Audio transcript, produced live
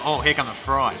Oh, here come the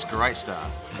fries. Great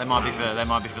start. They might be for the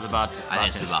bartender. I think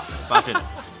it's the bartender.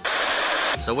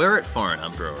 So we're at Foreigner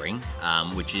Brewing,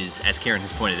 which is, as Kieran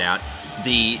has pointed out,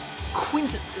 the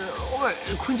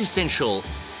quintessential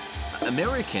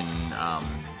American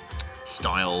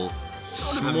style,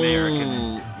 Sort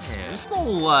of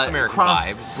small American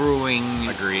craft vibes. brewing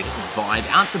Agreed. vibe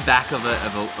out the back of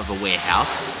a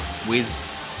warehouse with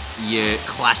your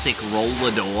classic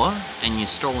roller door, and you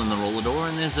stroll in the roller door,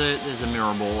 and there's a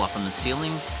mirror ball up on the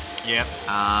ceiling. Yep.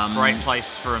 Great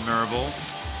place for a mirror ball.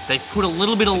 They've put a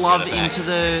little bit of love good into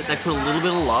the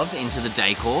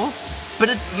decor, but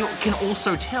you can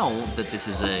also tell that this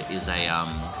is a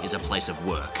place of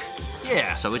work.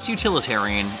 Yeah. So it's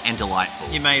utilitarian and delightful.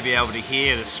 You may be able to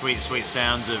hear the sweet, sweet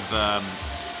sounds of,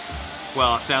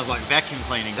 it sounds like vacuum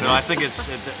cleaning, but I think it's...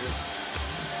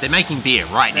 They're making beer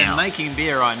right now. They're making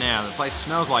beer right now. The place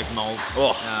smells like malt.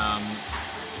 Oh.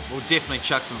 We'll definitely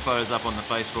chuck some photos up on the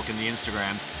Facebook and the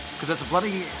Instagram, because it's a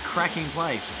bloody cracking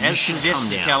place. As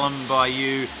suggested, Callum, by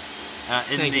you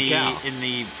in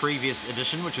the previous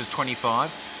edition, which was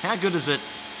 25. How good is it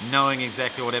knowing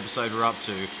exactly what episode we're up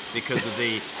to because of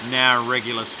the now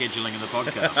regular scheduling of the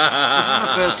podcast? This is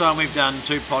the first time we've done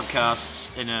 2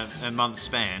 podcasts in a month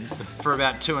span for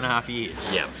about 2.5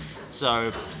 years. Yeah.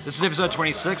 So this is episode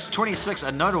 26. 26,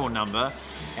 a notable number,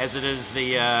 as it is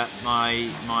the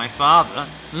my father,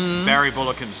 Barry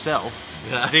Bullock himself,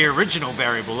 the original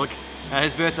Barry Bullock.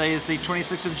 His birthday is the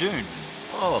 26th of June.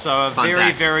 Oh, so a very,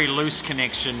 fact. very loose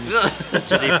connection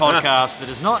to the podcast that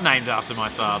is not named after my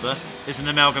father. It's an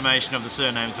amalgamation of the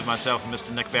surnames of myself and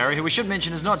Mr. Nick Barry, who we should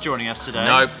mention is not joining us today.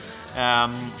 Nope.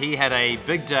 He had a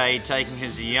big day taking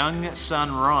his young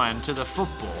son Ryan to the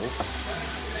football.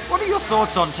 What are your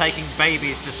thoughts on taking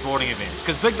babies to sporting events?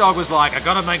 Because Big Dog was like, I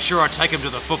got to make sure I take him to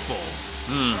the football.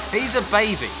 He's a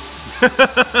baby.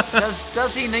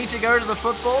 Does he need to go to the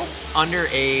football?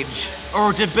 Underage.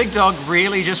 Or did Big Dog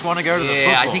really just want to go to the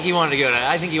football? Yeah, I think he wanted to go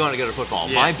to football.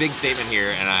 Yeah. My big statement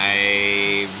here, and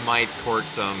I might court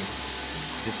some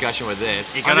discussion with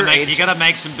this. You gotta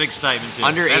make some big statements here.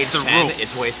 Under That's age the 10, rule.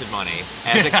 it's wasted money.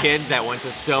 As a kid that went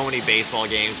to so many baseball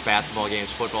games, basketball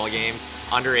games, football games,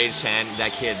 under age 10,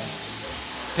 that kid's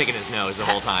picking his nose the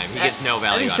whole time. He gets no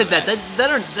value. Having out said of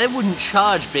that, they wouldn't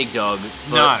charge Big Dog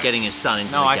for getting his son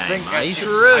into the I game. think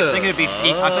True. I think it'd be.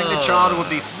 I think the child would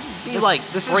be.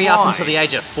 This free is up why. until the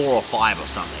age of 4 or 5 or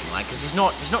something, because he's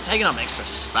not taking up extra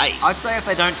space. I'd say if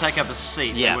they don't take up a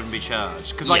seat, they wouldn't be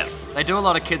charged. Because they do a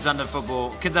lot of kids under 5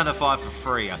 for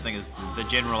free. I think is the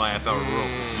general AFL rule.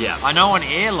 Yeah. I know on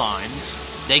airlines.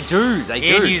 They do.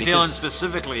 In New Zealand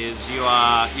specifically, is you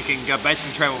can go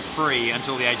basically travel free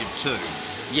until the age of 2.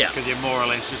 Yeah. Because you're more or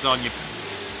less just on your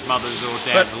mother's or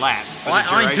dad's lap.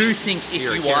 I do think if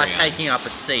You're you are taking up a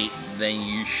seat, then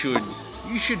you should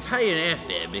pay an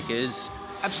airfare, because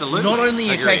absolutely. not only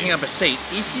are you Agreed. taking up a seat,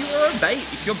 if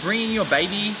you're bringing your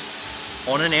baby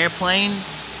on an airplane,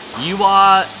 you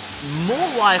are more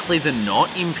likely than not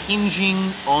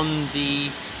impinging on the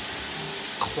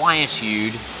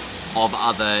quietude of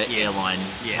other airline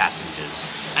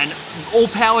passengers. And all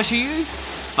power to you,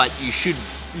 but you should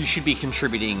be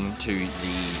contributing to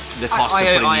the cost of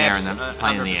putting the air in the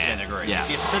plane in the air. 100% agree. Yeah. If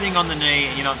you're sitting on the knee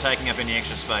and you're not taking up any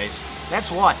extra space, that's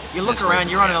why. You look That's around,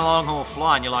 you're on a reasonable, long haul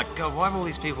flight, and you're like, God, why have all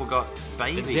these people got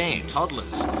babies insane. and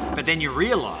toddlers? But then you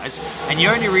realise, and you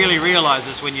only really realise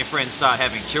this when your friends start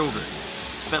having children,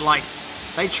 but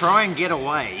they try and get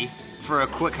away for a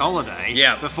quick holiday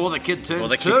before the kid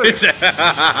turns 2.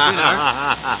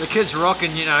 The kid's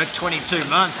rocking, 22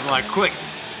 months, and quick,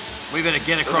 we better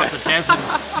get across the Tasman,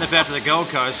 nip out to the Gold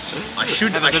Coast. I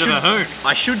should have a bit of a hoon.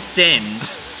 I should send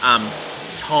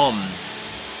Tom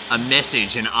a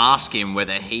message and ask him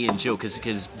whether he and Jill,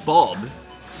 because Bob,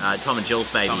 Tom and Jill's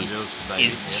baby,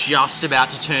 is just about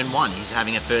to turn 1. He's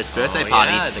having a first birthday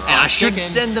party, and I should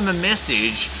send them a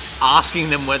message asking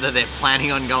them whether they're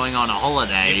planning on going on a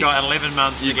holiday. You've got 11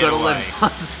 months to You've get got away. 11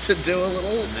 months to do a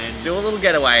little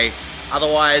getaway.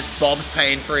 Otherwise, Bob's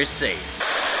paying for his seat.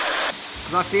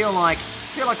 Because I feel like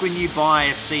when you buy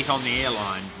a seat on the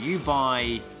airline,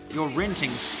 you're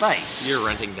renting space. You're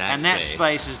renting that and that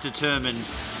space is determined,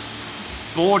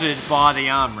 bordered by the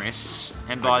armrests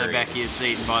and by the back of your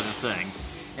seat and by the thing.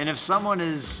 And if someone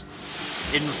is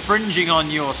infringing on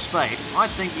your space, I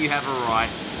think you have a right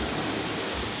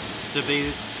to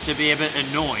be a bit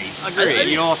annoyed that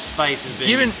your space is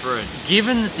being infringed.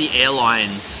 Given that the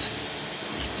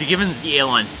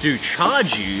airlines do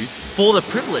charge you for the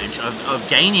privilege of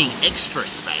gaining extra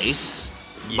space,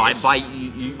 by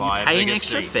you pay an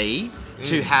extra fee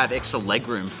to have extra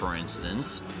legroom, for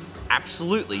instance.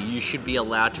 Absolutely, you should be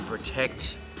allowed to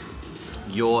protect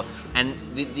and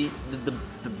the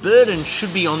burden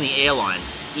should be on the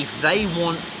airlines if they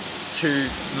want to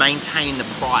maintain the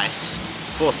price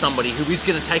for somebody who is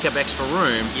going to take up extra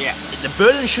room. Yeah. The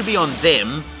burden should be on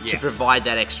them to provide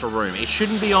that extra room. It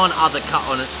shouldn't be on other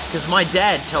because my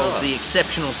dad tells the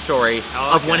exceptional story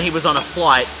of when he was on a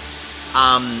flight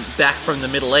back from the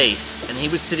Middle East, and he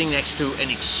was sitting next to an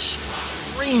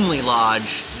extremely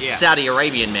large Saudi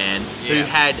Arabian man who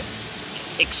had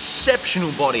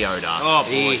exceptional body odor. Oh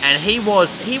boy! And he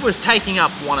was taking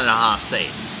up 1.5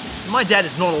 seats. My dad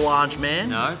is not a large man.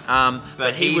 No.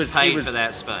 But he was paid for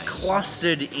that space.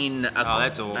 Clustered in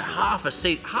that's awful. half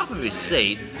of his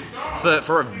seat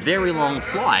for a very long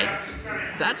flight.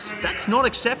 That's not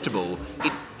acceptable.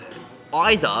 It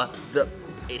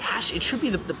should be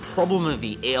the problem of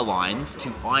the airlines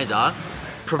to either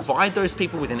provide those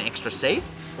people with an extra seat.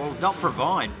 Well, not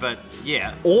provide, but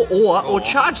yeah. Or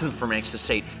charge them for an extra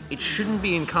seat. It shouldn't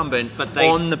be incumbent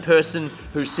on the person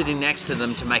who's sitting next to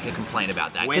them to make a complaint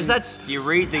about that. Because you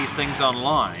read these things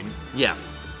online. Yeah.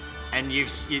 And you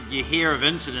hear of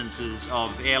incidences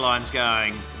of airlines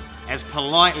going, as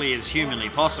politely as humanly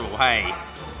possible, hey,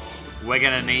 we're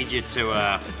going to need you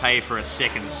to pay for a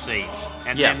second seat.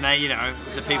 And then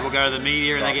the people go to the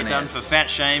media and they get done for fat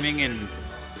shaming. And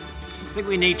I think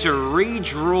we need to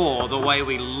redraw the way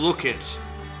we look at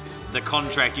the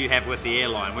contract you have with the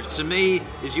airline, which to me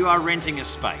is you are renting a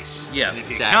space. Yeah, and if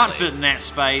you can't fit in that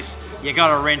space, you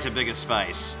got to rent a bigger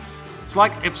space. It's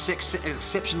like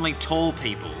exceptionally tall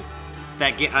people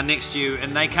that are next to you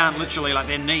and they can't literally, like,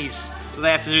 their knees, so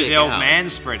they have to do the old man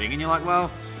spreading, and you're like,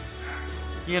 well,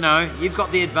 you've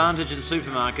got the advantage in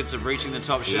supermarkets of reaching the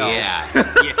top shelf. Yeah.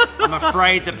 I'm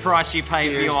afraid the price you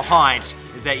pay for your height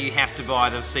is that you have to buy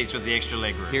the seats with the extra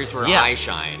legroom. Here's where I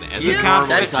shine as a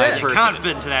normal size person. You can't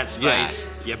fit into that space.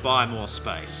 You buy more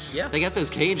space. Yeah. They got those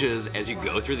cages as you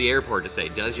go through the airport to say,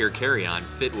 does your carry-on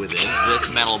fit within this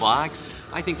metal box?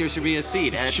 I think there should be a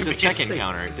seat at the check-in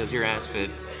counter. Does your ass fit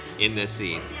in this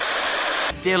seat?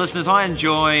 Dear listeners, I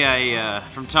enjoy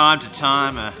from time to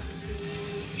time a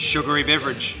sugary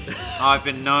beverage. I've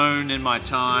been known in my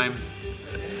time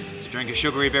to drink a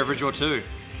sugary beverage or two,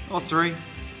 or three,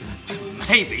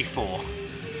 maybe four.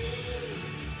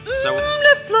 So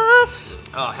Lift Plus.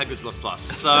 Oh, how good's Lift Plus?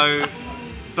 So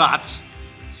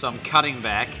I'm cutting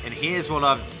back, and here's what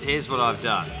I've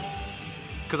done.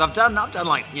 Because I've done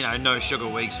like no sugar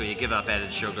weeks where you give up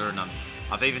added sugar, and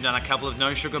I've even done a couple of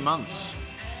no sugar months.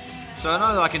 So I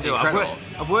know that I can do it.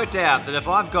 I've worked out that if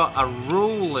I've got a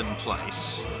rule in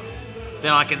place,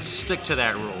 then I can stick to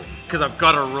that rule. Because I've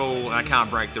got a rule and I can't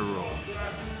break the rule.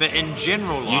 But in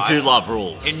general life... You do love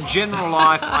rules. In general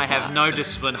life, I have no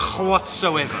discipline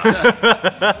whatsoever.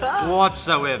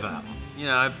 Whatsoever.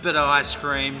 A bit of ice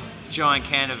cream, giant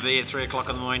can of V at 3 o'clock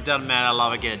in the morning, doesn't matter, I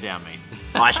love it, get it down me.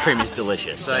 Ice cream is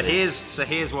delicious. So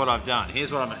here's what I've done.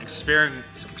 Here's what I'm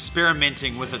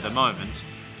experimenting with at the moment.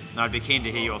 And I'd be keen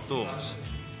to hear your thoughts.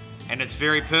 And it's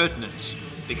very pertinent,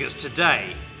 because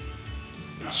today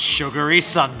is Sugary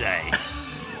Sunday.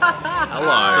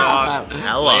 Hello.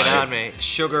 Hello. Lay it on me.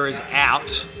 Sugar is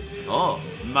out. Oh.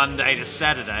 Monday to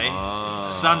Saturday.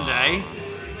 Sunday.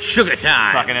 Sugar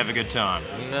time. Fucking have a good time.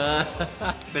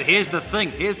 But here's the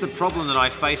thing. Here's the problem that I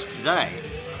faced today.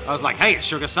 I was like, hey, it's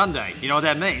Sugar Sunday. You know what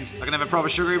that means? I can have a proper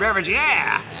sugary beverage.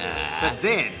 Yeah. But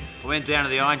then I went down to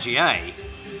the IGA.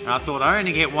 And I thought, I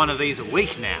only get one of these a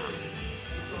week now.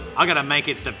 I got to make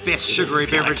it the best sugary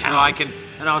beverage that I can.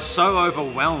 And I was so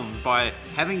overwhelmed by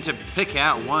having to pick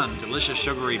out one delicious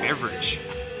sugary beverage.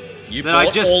 You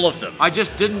bought all of them. I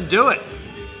just didn't do it.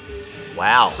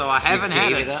 Wow. So I haven't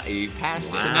had it. You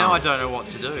passed. So now I don't know what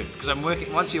to do. Because I'm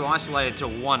working, once you isolate it to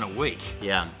one a week,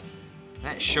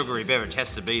 that sugary beverage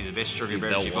has to be the best sugary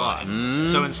beverage you buy.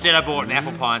 So instead I bought an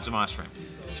apple pie and some ice cream.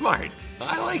 Smart.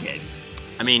 I like it.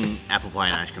 I mean, apple pie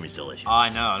and ice cream is delicious. I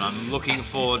know, and I'm looking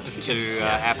forward to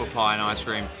apple pie and ice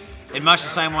cream. In much the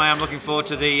same way I'm looking forward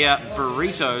to the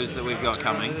burritos that we've got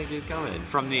coming.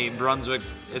 From the Brunswick.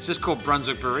 It's just called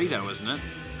Brunswick Burrito, isn't it?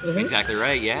 Mm-hmm. Exactly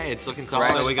right, yeah. It's looking solid.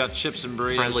 So we got chips and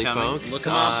burritos Friendly coming. Folks.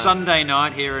 Sunday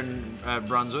night here in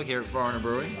Brunswick, here at Foreigner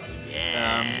Brewing.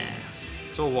 Yeah.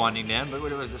 It's all winding down, but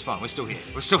it's fine. We're still here.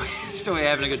 We're still here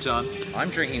having a good time. I'm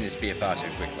drinking this beer far too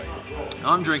quickly.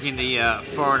 I'm drinking the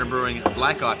Foreigner Brewing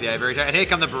Black IPA very tight. And here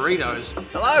come the burritos.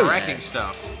 Hello. Cracking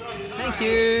stuff. Thank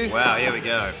you. Wow, here we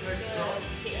go.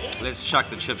 Let's chuck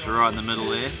the chips right in the middle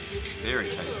there. Very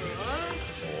tasty.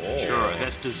 Sure,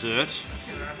 that's dessert.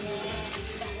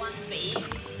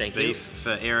 Thank you. Beef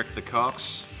for Eric the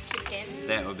Cox. Chicken.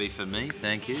 That would be for me.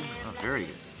 Thank you. Oh, very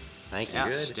good. Thank you.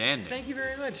 Outstanding. Thank you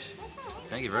very much.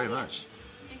 Thank you very much.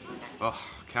 Oh,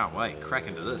 Can't wait. Crack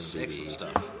into this. Excellent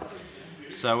stuff.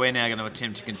 So we're now going to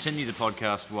attempt to continue the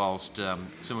podcast whilst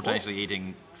simultaneously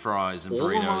eating fries and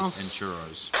burritos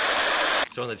and churros.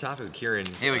 So on the topic of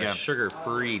Kieran's Here we go.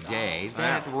 sugar-free day,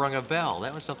 that rung a bell.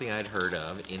 That was something I'd heard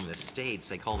of in the States.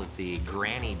 They called it the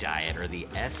granny diet or the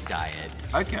S diet.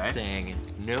 Okay. Saying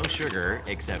no sugar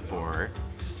except for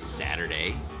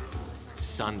Saturday,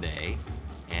 Sunday,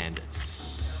 and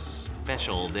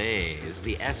special days.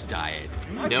 The S diet.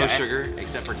 No Okay. sugar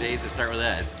except for days that start with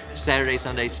S. Saturday,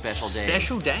 Sunday, special days.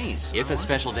 Special days. If a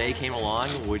special day came along,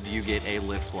 would you get a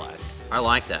Lift Plus? I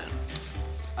like that.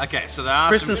 Okay, so there are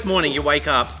Christmas morning, you wake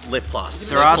up, Lift Plus.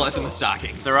 There are Lift Plus in the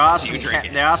stocking. There are You drink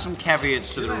it. there are some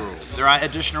caveats to the rule. There are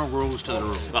additional rules to the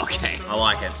rule. Okay. I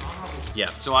like it. Yeah.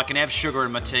 So I can have sugar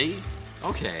in my tea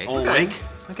Okay. all Okay. week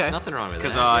Okay. Nothing wrong with that.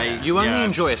 because I You only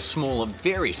enjoy a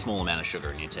very small amount of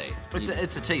sugar in your tea.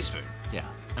 it's a teaspoon, Yeah.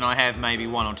 and I have maybe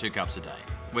 1 or 2 cups a day,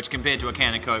 which compared to a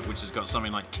can of Coke, which has got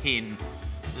something like 10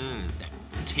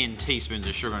 teaspoons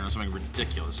of sugar in it, or something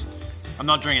ridiculous. I'm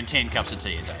not drinking 10 cups of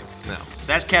tea a day. No. So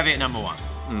that's caveat number 1.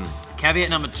 Caveat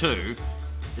number 2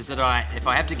 is that if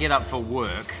I have to get up for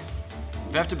work,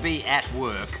 if I have to be at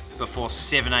work before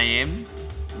 7 a.m.,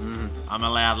 I'm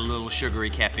allowed a little sugary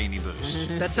caffeine boost.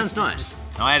 That sounds nice.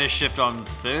 I had a shift on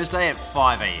Thursday at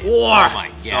 5 a.m. Oh my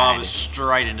god. So I was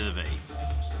straight into the V.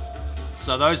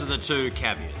 So those are the 2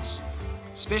 caveats.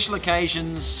 Special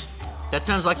occasions, That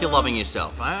sounds like you're loving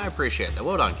yourself. I appreciate that.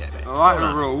 Well done, KB. I like Well the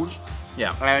done. rules.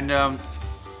 Yeah. And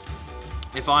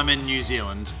if I'm in New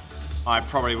Zealand, I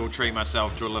probably will treat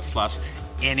myself to a Lift Plus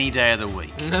any day of the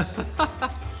week.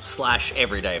 /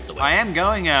 every day of the week. I am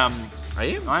going. Are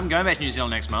you? I'm going back to New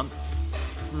Zealand next month.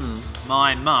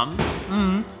 My mum,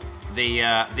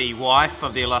 the wife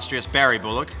of the illustrious Barry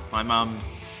Bullock, my mum,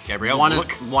 Gabrielle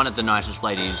Bullock. One of the nicest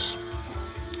ladies.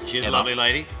 She's a ever. lovely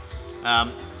lady. My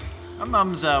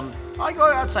mum's.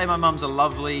 I'd say my mum's a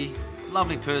lovely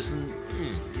person.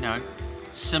 You know,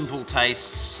 simple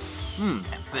tastes.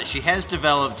 But she has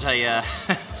developed an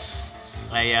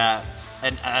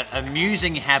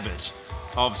amusing habit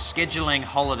of scheduling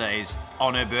holidays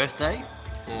on her birthday.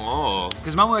 Oh.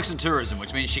 Because Mum works in tourism,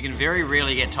 which means she can very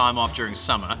rarely get time off during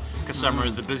summer, because summer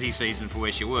is the busy season for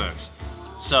where she works.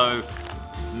 So,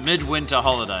 midwinter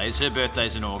holidays, her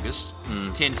birthday's in August,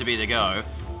 tend to be the go.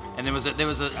 And there was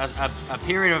a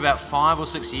period of about 5 or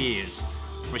 6 years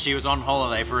where she was on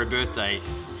holiday for her birthday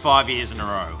 5 years in a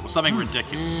row, or something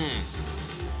ridiculous.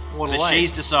 What a But life.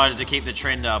 she's decided to keep the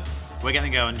trend up. We're going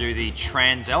to go and do the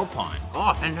Transalpine.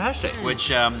 Oh, fantastic. Which,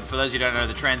 for those who don't know,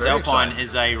 the Transalpine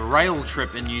is a rail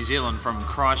trip in New Zealand from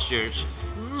Christchurch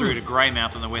through to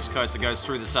Greymouth on the west coast that goes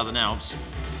through the Southern Alps,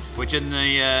 which in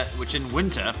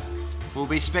winter will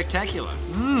be spectacular.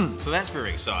 So that's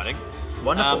very exciting.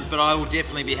 Wonderful. But I will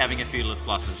definitely be having a few Lift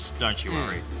Pluses, don't you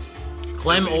worry.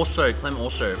 Clem also,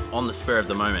 on the spur of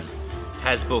the moment,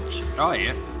 has booked. Oh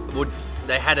yeah.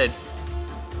 They had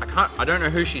I don't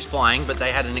know who she's flying, but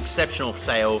they had an exceptional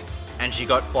sale, and she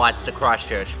got flights to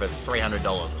Christchurch for $300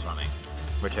 or something.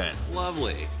 Return.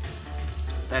 Lovely.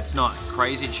 That's not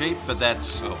crazy cheap, but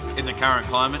that's, in the current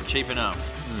climate, cheap enough.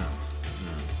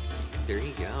 There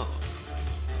you go.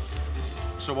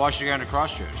 So why is she going to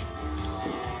Christchurch?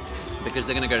 Because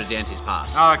they're going to go to Dancy's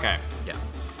Pass. Oh, okay. Yeah.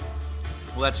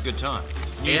 Well, that's a good time.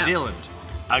 New Yeah. Zealand,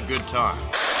 a good time.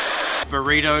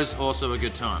 Burritos, also a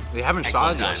good time. We haven't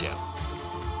Excellent started those time. yet.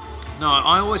 No,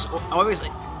 I always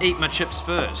eat my chips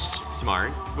first, Smart.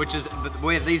 which is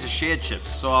where these are shared chips.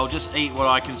 So I'll just eat what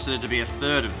I consider to be a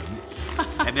third of them,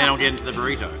 and then I'll get into the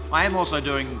burrito. I am also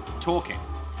doing talking,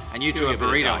 and you two Doing are a bit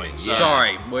of burritoing. talking, So. yeah.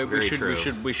 Sorry, we Very true.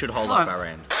 should hold Come up on. our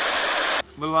end.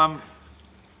 Well,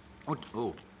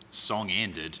 song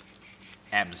ended.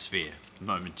 Atmosphere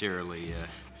momentarily.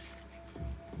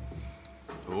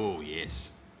 Oh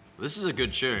yes, this is a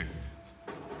good tune.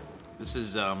 This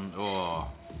is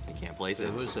I can't place it.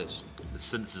 Who is this? the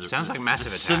synths. Sounds like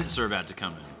Massive the Attack. synths are about to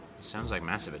come in. It sounds like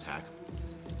Massive Attack.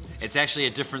 It's actually a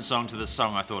different song to the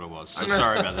song I thought it was. So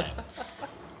sorry about that.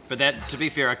 But that, to be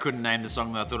fair, I couldn't name the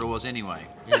song that I thought it was anyway.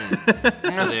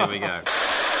 So there we go.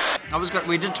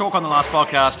 We did talk on the last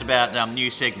podcast about new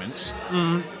segments.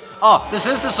 Oh, this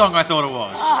is the song I thought it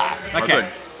was. Okay.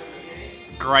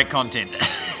 good. Great content.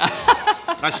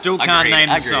 I still can't name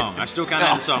the Agreed. song. I still can't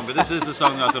name the song, but this is the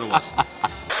song that I thought it was.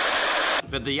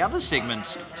 But the other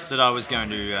segment that I was going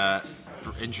to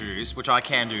introduce, which I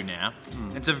can do now,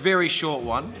 it's a very short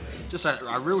one, just a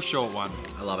real short one.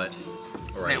 I love it.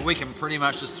 That we can pretty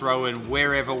much just throw in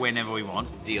wherever, whenever we want.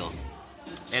 Deal.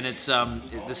 And it's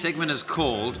the segment is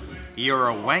called "You're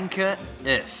a Wanker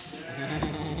If,"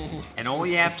 and all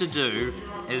you have to do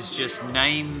is just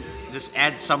name just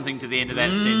add something to the end of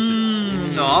that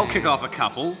sentence. So I'll kick off a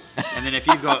couple, and then if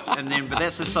you've got, but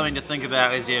that's just something to think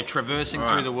about as you're traversing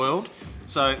through the world.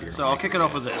 So I'll kick it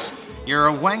off with this. You're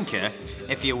a wanker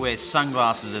if you wear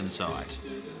sunglasses inside.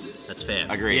 That's fair.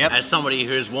 Agreed. Yep. As somebody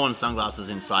who's worn sunglasses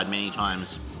inside many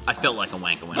times, I felt like a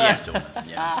wanker when I was doing it.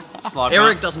 Yeah.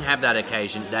 Eric doesn't have that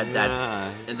occasion,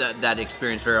 that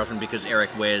experience very often because Eric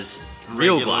wears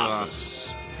real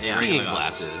glasses. Yeah. Seeing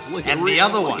glasses. Look at the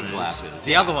other one glasses. is,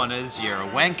 the other one is you're a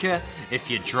wanker if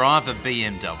you drive a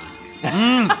BMW.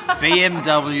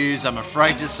 BMWs, I'm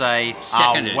afraid to say,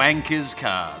 Seconded. are wankers'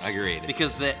 cars. Agreed.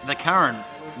 Because the current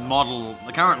model,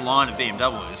 the current line of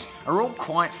BMWs are all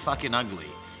quite fucking ugly.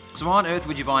 So why on earth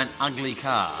would you buy an ugly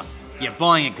car? You're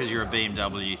buying it because you're a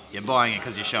BMW. You're buying it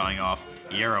because you're showing off.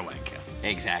 You're a wanker.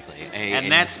 Exactly.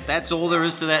 And that's all there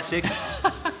is to that segment.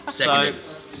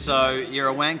 So you're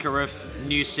a wanker if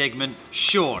new segment,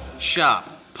 short, sharp,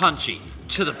 punchy,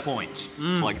 to the point.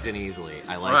 Plugs in easily.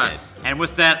 I like it. And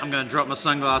with that, I'm going to drop my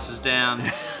sunglasses down.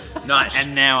 Nice.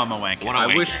 And now I'm a wanker.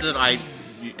 I wish that I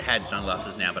had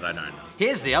sunglasses now, but I don't.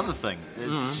 Here's the other thing,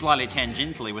 slightly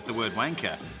tangentially with the word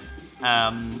wanker.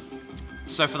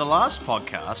 So for the last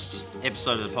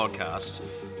episode of the podcast,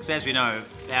 because as we know,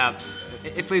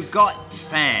 if we've got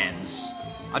fans,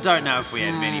 I don't know if we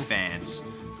had many fans,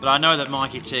 but I know that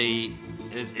Mikey T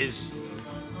is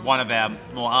one of our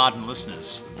more ardent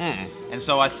listeners. And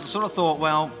so I sort of thought,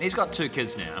 well, he's got 2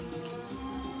 kids now,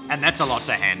 and that's a lot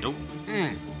to handle.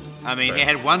 I mean, he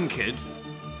had 1 kid,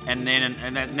 and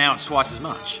now it's twice as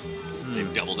much.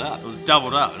 They've doubled up.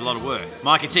 Doubled up, a lot of work.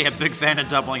 Mikey T, a big fan of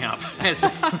doubling up,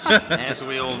 as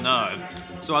we all know.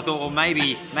 So I thought, well,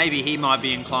 maybe he might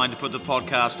be inclined to put the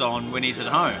podcast on when he's at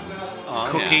home,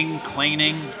 cooking,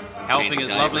 cleaning, helping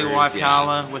his lovely wife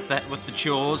Carla with the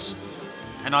chores.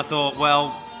 And I thought,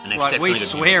 well, we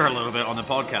swear a little bit on the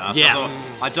podcast. Yeah. I thought,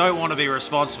 I don't want to be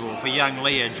responsible for young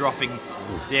Leah dropping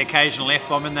the occasional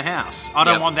F-bomb in the house. I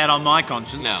don't want that on my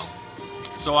conscience. No.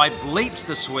 So I bleeped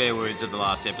the swear words of the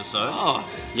last episode.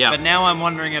 Yeah. But now I'm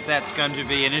wondering if that's going to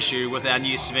be an issue with our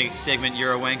new segment,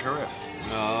 You're a Wanker If.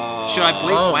 Should I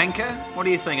bleep wanker? What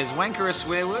do you think? Is wanker a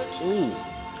swear word? Ooh,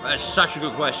 that's such a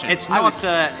good question. It's not.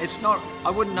 It's not. I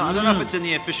wouldn't know. I don't know if it's in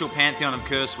the official pantheon of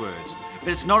curse words, but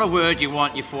it's not a word you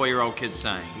want your 4-year-old kid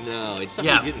saying. No, it's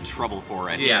something you get in trouble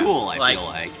for at school. I feel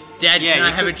like. Dad, can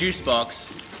I have a juice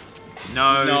box?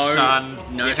 No, son.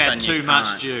 No, You've son, had too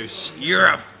much juice. You're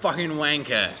a fucking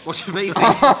wanker. What to me?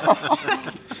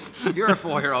 You're a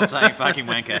 4-year-old saying fucking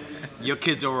wanker. Your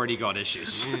kid's already got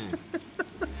issues.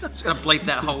 I'm just gonna bleep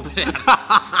that whole bit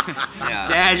out.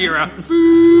 Dad, you're a.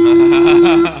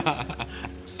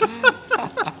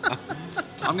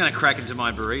 I'm gonna crack into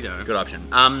my burrito. Good option.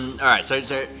 All right. So,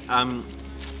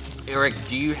 Eric,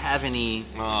 do you have any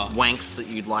wanks that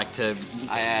you'd like to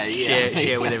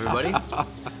share with everybody?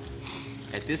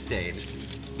 At this stage,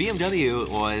 BMW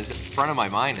was front of my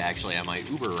mind actually on my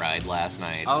Uber ride last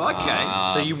night. Oh,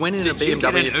 okay. So you went in a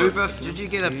BMW. Did you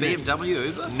get a BMW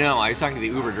Uber? No, I was talking to the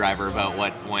Uber driver about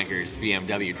what wankers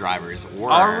BMW drivers were.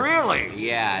 Oh, really?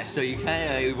 Yeah. So you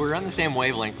we're on the same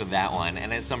wavelength with that one.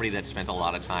 And as somebody that spent a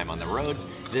lot of time on the roads,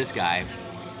 this guy,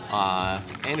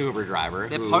 an Uber driver.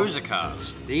 They're poser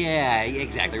cars. Yeah,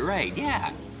 exactly right. Yeah.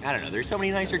 I don't know. There's so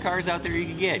many nicer cars out there you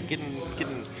can get. Getting.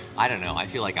 I don't know. I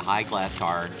feel like a high-class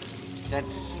car that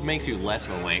makes you less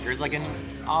of a wanker is like an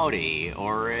Audi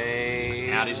or a...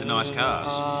 Audis are nice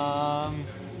cars.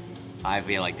 I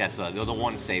feel like that's the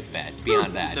one safe bet.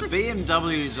 Beyond that. The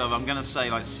BMWs of, I'm going to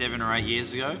say, like 7 or 8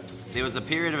 years ago, there was a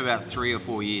period of about 3 or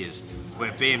 4 years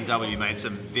where BMW made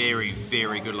some very,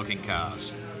 very good-looking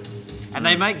cars. And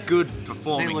they make good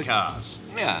performing cars.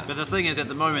 Yeah. But the thing is, at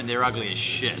the moment, they're ugly as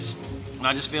shit. And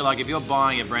I just feel like if you're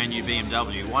buying a brand new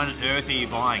BMW, why on earth are you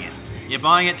buying it? You're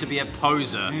buying it to be a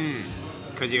poser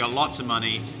because you got lots of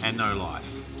money and no life.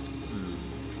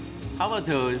 How about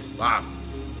those? Wow.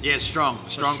 Yeah, strong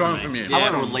from you. How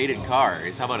about related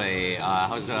cars? How about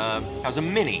how's a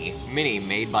Mini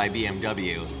made by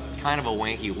BMW? Kind of a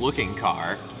wanky looking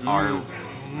car. Are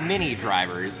Mini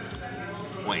drivers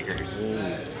wankers?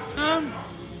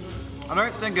 I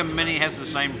don't think a Mini has the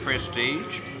same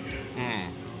prestige.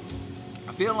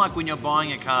 I feel like when you're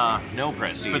buying a car no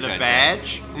prestige for the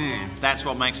badge, that's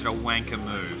what makes it a wanker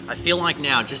move. I feel like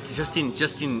now, just to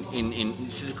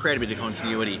create a bit of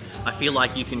continuity, I feel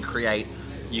like you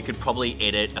could probably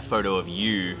edit a photo of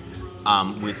you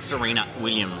with Serena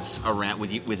Williams around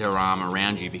with her arm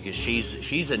around you because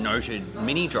she's a noted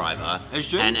Mini driver,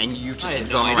 and you've just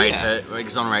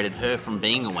exonerated her from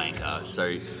being a wanker. So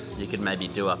you could maybe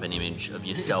do up an image of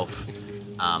yourself,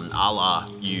 a la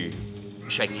you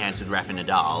shaking hands with Rafa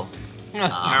Nadal,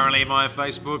 Currently, my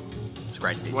Facebook. It's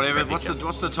great. Whatever.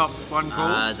 What's the top one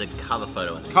called? It's a cover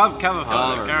photo. I think. Cover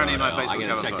photo. Currently, my Facebook I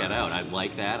gotta check photo. that out. I'd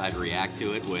like that. I'd react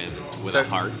to it with So, a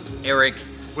heart. Eric.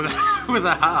 With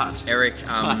a heart. Eric,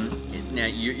 now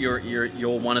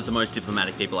you're one of the most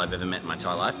diplomatic people I've ever met in my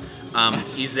entire life.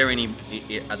 Is there any?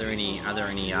 Are there any?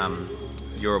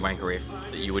 You're a wanker if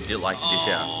that you would like to dish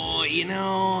out? Oh,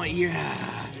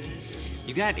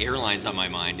 you got airlines on my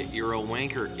mind. You're a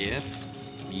wanker if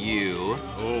you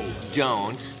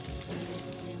don't.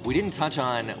 We didn't touch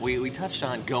on. We touched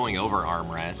on going over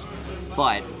armrests,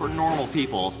 but for normal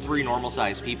people, 3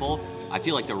 normal-sized people, I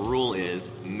feel like the rule is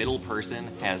middle person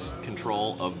has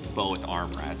control of both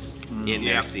armrests in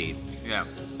their seat. Yeah.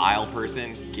 Aisle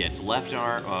person gets left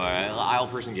arm. Aisle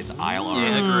person gets aisle arm.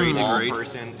 Yeah, agreed. Wall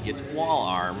person gets wall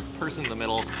arm. Person in the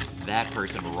middle, that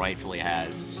person rightfully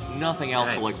has nothing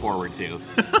else to look forward to,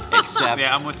 except.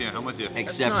 Yeah, I'm with you.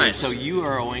 Except, nice. So you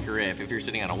are a wanker if you're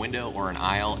sitting on a window or an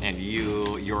aisle and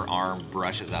your arm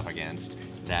brushes up against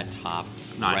that top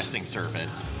resting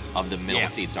surface of the middle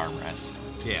seat's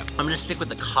armrest. Yeah. I'm gonna stick with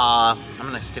the car.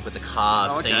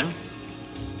 Theme.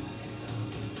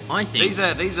 I think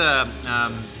These are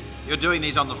you're doing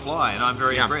these on the fly, and I'm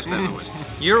very impressed by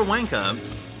it. you're a wanker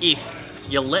if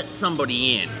you let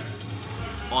somebody in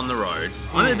on the road.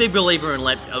 I'm a big believer in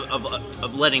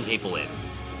of letting people in,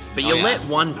 but you let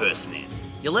one person in.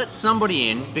 You let somebody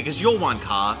in because you're one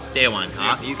car, they're one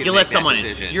car. Yeah, you can let make that someone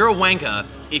decision. in. You're a wanker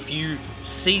if you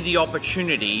see the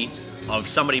opportunity of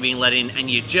somebody being let in and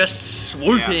you just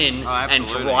swoop in and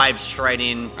drive straight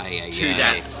in to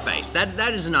that space.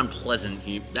 That is an unpleasant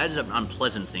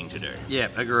thing to do. Yeah,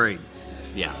 agreed.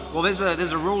 Yeah. Well, there's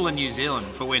a rule in New Zealand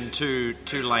for when two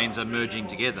lanes are merging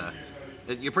together.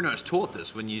 You're pretty much taught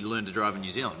this when you learn to drive in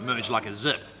New Zealand. Merge like a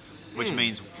zip, which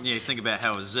means think about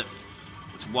how a zip.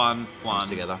 It's one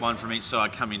from each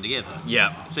side coming together.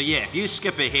 Yeah. So if you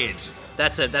skip ahead,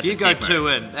 That's a you go dick 2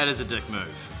 move. in. That is a dick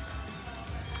move.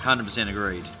 100%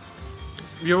 agreed.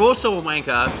 You're also a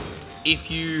wanker if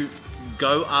you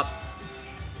go up,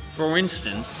 for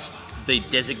instance, the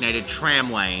designated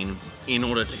tram lane in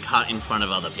order to cut in front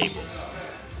of other people.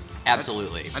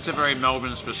 Absolutely. That's a very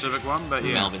Melbourne-specific one, but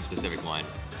Melbourne-specific one.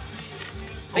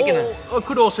 Or it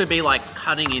could also be like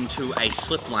cutting into a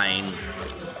slip lane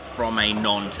from a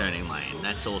non-turning lane.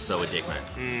 That's also a dick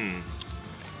move.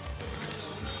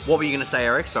 What were you going to say,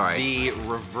 Eric? Sorry. The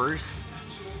reverse,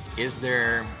 is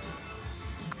there,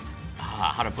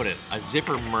 how to put it, a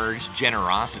zipper merge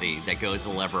generosity that goes to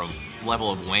the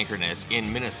level of wankerness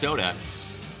in Minnesota.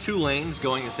 2 lanes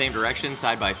going the same direction,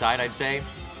 side by side, I'd say.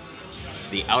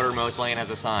 The outermost lane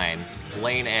has a sign.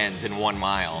 Lane ends in 1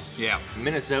 mile. Yeah.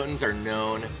 Minnesotans are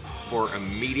known for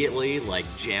immediately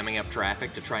jamming up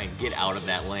traffic to try and get out of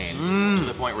that lane to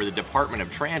the point where the Department of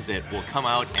Transit will come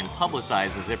out and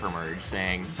publicize the zipper merge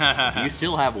saying, you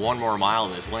still have 1 more mile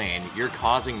of this lane. You're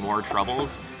causing more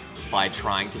troubles by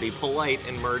trying to be polite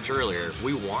and merge earlier.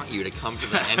 We want you to come to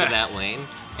the end of that lane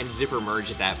and zipper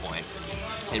merge at that point.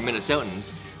 And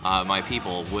Minnesotans, my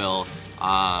people, will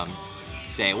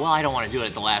say, well, I don't want to do it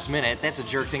at the last minute. That's a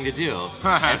jerk thing to do.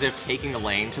 As if taking the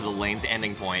lane to the lane's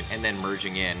ending point and then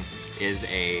merging in is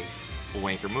a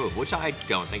wanker move, which I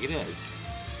don't think it is.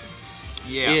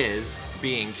 Yeah. Is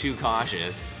being too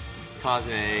cautious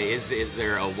causing is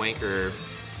there a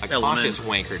cautious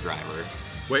wanker driver?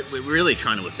 We're really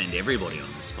trying to offend everybody on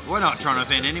this podcast. We're not trying to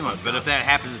offend anyone, but if that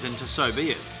happens, then so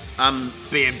be it.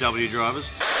 BMW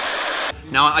drivers.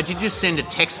 Now, I did just send a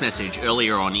text message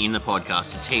earlier on in the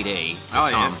podcast to TD,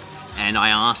 to Tom, and I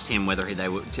asked him whether he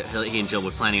and Jill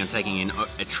were planning on taking in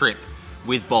a trip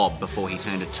with Bob before he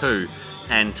turned 2,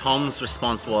 and Tom's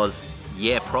response was,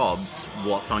 yeah, probs,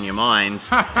 what's on your mind?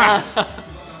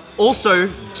 Also,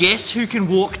 guess who can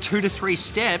walk 2 to 3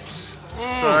 steps?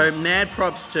 So, mad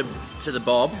props to the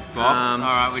Bob. All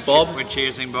right, we're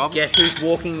cheersing Bob. Guess who's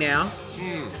walking now?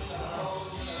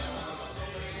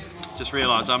 Just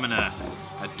realised I'm in a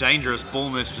dangerous bull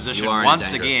moose position You are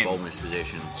once in a dangerous again. bull moose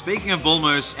position. Speaking of bull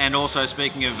moose, and also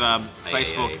speaking of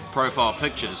Facebook profile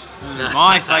pictures,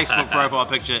 my Facebook profile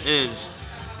picture is,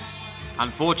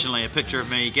 unfortunately, a picture of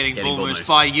me getting bull moose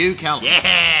by you, Cal.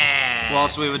 Yeah!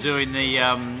 Whilst we were doing the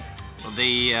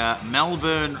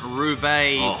Melbourne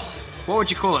Roubaix. Oh. What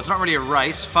would you call it? It's not really a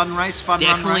race. Fun run race?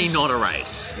 Definitely not a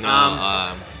race.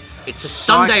 No, it's a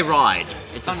Sunday ride.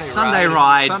 It's a Sunday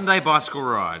ride. Sunday bicycle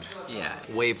ride. Yeah.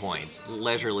 Waypoints,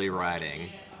 leisurely riding.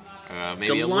 Maybe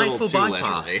Delightful a little too bike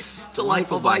leisurely. paths.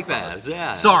 Delightful bike paths,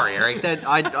 yeah. Sorry, Eric.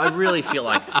 I really feel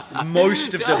like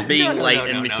most of the being late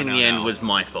and missing the end was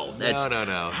my fault. No.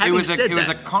 It was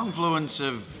a confluence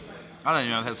of, I don't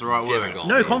know if that's the right word.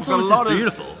 No, confluence is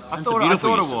beautiful. I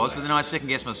thought it was, but then I second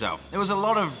guessed myself. There was a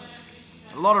lot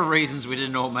of reasons we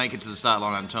didn't all make it to the start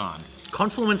line on time.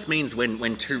 Confluence means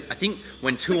when two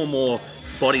or more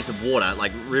bodies of water,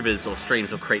 like rivers or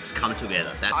streams or creeks, come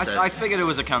together. I figured it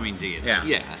was a coming deer.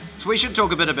 Yeah. So we should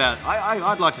talk a bit about.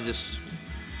 I'd like to just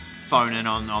phone in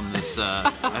on this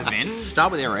event.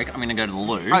 Start with Eric. I'm going to go to the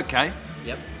loo. Okay.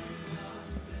 Yep.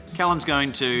 Callum's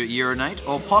going to urinate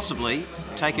or possibly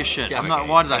take a shit.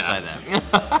 Why did I say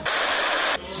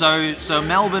that? So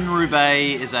Melbourne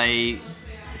Roubaix is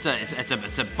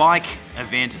it's a bike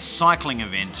event, a cycling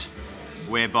event,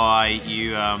 whereby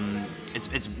you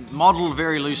it's modelled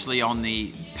very loosely on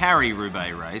the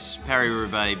Paris-Roubaix race.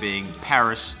 Paris-Roubaix being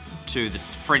Paris to the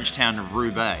French town of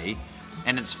Roubaix,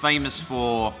 and it's famous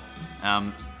for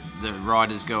the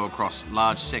riders go across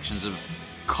large sections of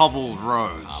cobbled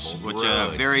roads, which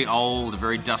are very old,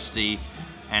 very dusty,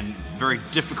 and very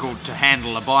difficult to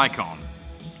handle a bike on.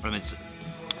 And it's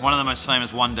one of the most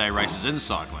famous one-day races in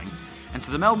cycling. And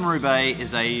so the Melbourne Roubaix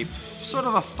is a sort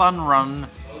of a fun run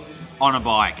on a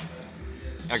bike.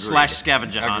 Agreed. /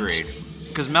 scavenger hunt.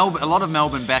 Because a lot of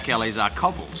Melbourne back alleys are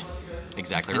cobbled.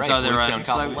 Exactly and right. So there are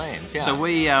cobbled lanes. Yeah. So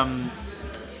we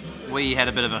had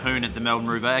a bit of a hoon at the Melbourne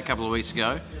Roubaix a couple of weeks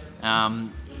ago.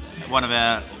 One of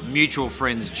our mutual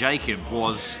friends, Jacob,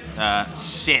 was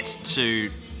set to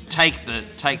take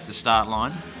the start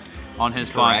line on his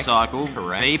bicycle.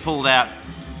 Correct. He pulled out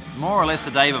more or less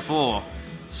the day before,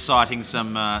 citing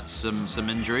some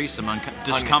injury, some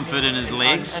discomfort in his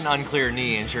legs. An unclear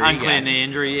knee injury. Knee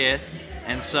injury, yeah.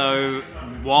 And so,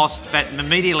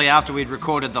 immediately after we'd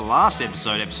recorded the last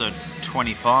episode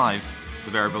 25,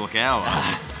 the Barry Bullock Hour,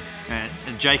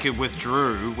 and Jacob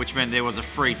withdrew, which meant there was a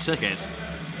free ticket.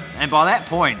 And by that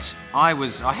point, I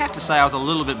have to say I was a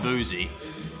little bit boozy.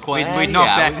 We'd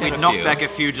knocked back a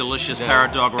few delicious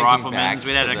Paradog Riflemans.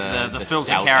 We'd had the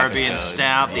Filter Caribbean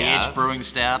Stout, the Edge Brewing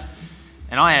Stout.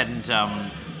 And I hadn't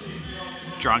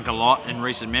drunk a lot in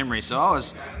recent memory, so I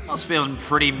was feeling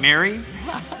pretty merry.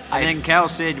 And then Cal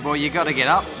said, well, you got to get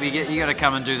up. You got to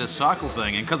come and do the cycle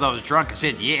thing. And because I was drunk, I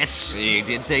said yes. You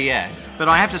did say yes. But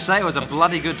I have to say it was a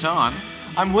bloody good time.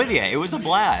 I'm with you. It was a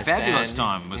blast. Fabulous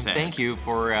time was had. Thank you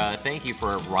for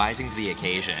rising to the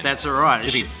occasion. That's all right.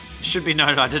 Should be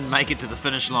noted I didn't make it to the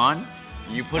finish line.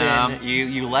 You put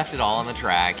you left it all on the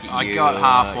track. I got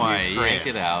halfway. You cranked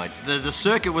it out. The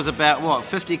circuit was about what,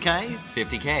 50k?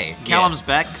 50k. Callum's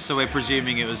back, so we're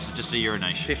presuming it was just a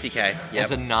urination. 50k.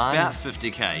 Yep. About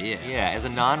 50k, yeah. Yeah, as a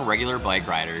non-regular bike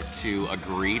rider, to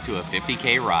agree to a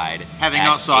 50k ride, having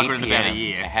not cycled in about a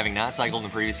year, having not cycled in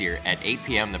the previous year, at 8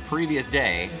 p.m. the previous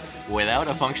day, without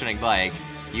a functioning bike,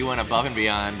 you went above and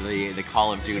beyond the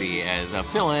call of duty as a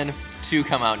fill-in to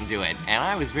come out and do it. And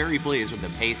I was very pleased with the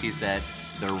pace you set,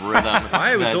 the rhythm.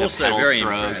 I was also very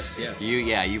strokes. impressed.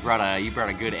 You brought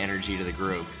a good energy to the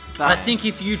group. I think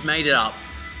if you'd made it up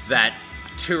that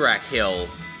Toorak Hill,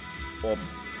 or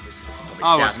this was probably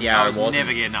South Yarra, I was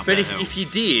never getting up but that hill. If you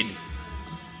did,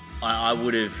 I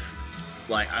would have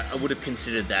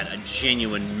considered that a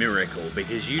genuine miracle,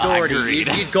 because you'd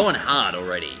gone hard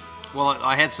already. Well,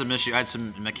 I had some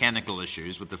mechanical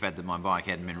issues with the fact that my bike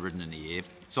hadn't been ridden in a year,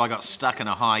 so I got stuck in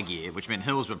a high gear, which meant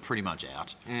hills were pretty much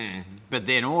out. But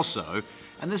then also,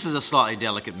 and this is a slightly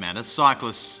delicate matter,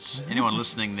 cyclists, anyone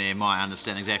listening there might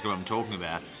understand exactly what I'm talking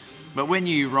about, but when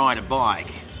you ride a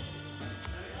bike,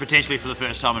 potentially for the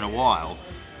first time in a while,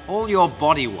 all your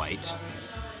body weight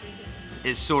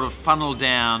is sort of funneled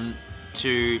down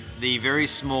to the very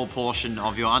small portion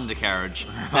of your undercarriage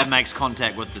that makes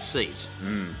contact with the seat.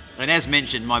 And as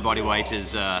mentioned, my body weight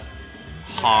is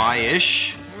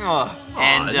high-ish. Fair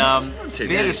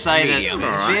to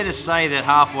say that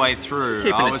halfway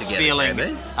through, I was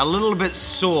feeling a little bit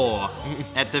sore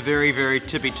at the very, very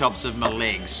tippy tops of my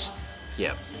legs.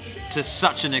 Yep. To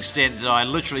such an extent that I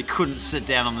literally couldn't sit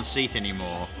down on the seat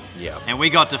anymore. Yeah. And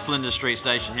we got to Flinders Street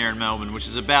Station here in Melbourne, which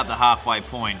is about the halfway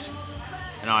point,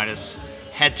 and I just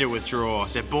had to withdraw. I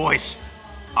said, boys,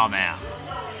 I'm out.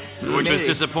 Which was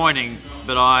disappointing,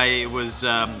 but I was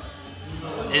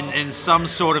in some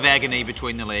sort of agony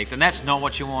between the legs, and that's not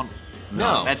what you want.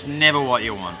 No. That's never what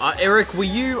you want. Eric, were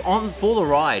you for the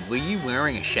ride? Were you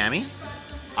wearing a chamois?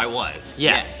 I was.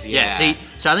 Yeah. Yes, yeah. See,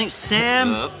 so I think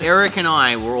Sam, Eric, and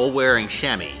I were all wearing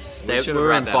chamois. We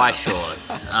were in bike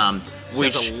shorts.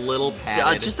 Which a little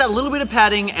padded. Just that little bit of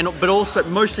padding, but also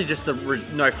mostly just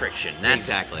no friction.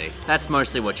 Exactly. That's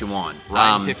mostly what you want.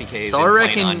 Riding 50Ks. So I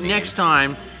reckon next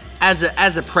time, as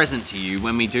a present to you,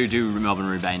 when we do Melbourne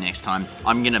Roubaix next time,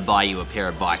 I'm gonna buy you a pair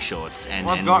of bike shorts.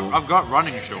 I've got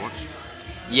running shorts.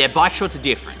 Yeah, bike shorts are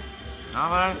different.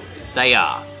 Are they? They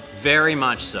are very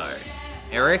much so.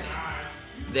 Eric.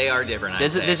 They are different.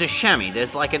 There's a chamois.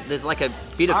 There's like a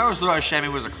bit of. I always thought a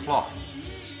chamois was a cloth.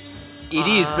 It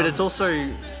is, but it's also.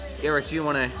 Eric, do you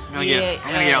want to? I'm gonna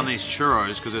get on these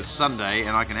churros because it's Sunday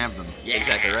and I can have them. Yeah,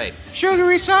 exactly right.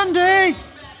 Sugary Sunday.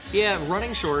 Yeah,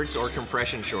 running shorts or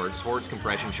compression shorts, sports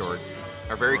compression shorts,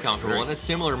 are very comfortable and a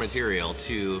similar material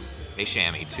to a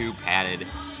chamois, two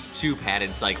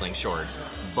padded cycling shorts.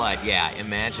 But yeah,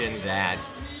 imagine that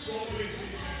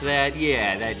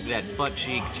butt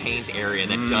cheek taint area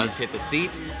that does hit the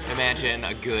seat. Imagine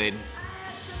a good,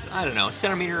 I don't know,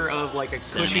 centimeter of like a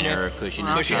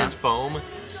cushiness foam,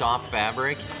 soft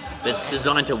fabric. That's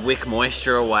designed to wick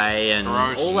moisture away and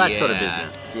all that sort of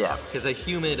business. Yeah. Because a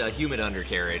humid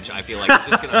undercarriage, I feel like it's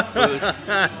just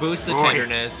gonna boost the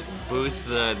tenderness, boost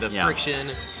the friction.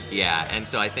 Yeah, and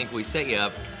so I think we set you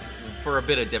up for a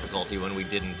bit of difficulty when we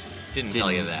didn't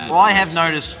tell you that. Well, I have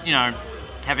noticed,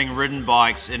 having ridden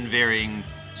bikes in varying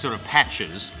sort of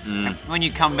patches, when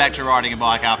you come back to riding a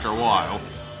bike after a while,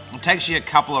 it takes you a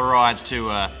couple of rides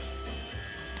to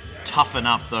toughen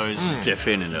up those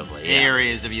definitively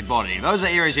areas of your body. Those are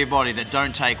areas of your body that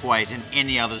don't take weight in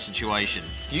any other situation.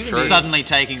 Suddenly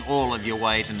taking all of your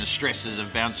weight and the stresses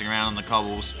of bouncing around on the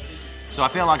cobbles. So I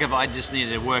feel like if I just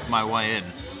needed to work my way in,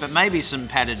 but maybe some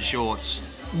padded shorts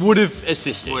would have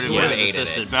assisted. Would have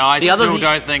assisted, but I still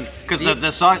don't think, because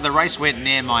the race went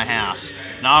near my house,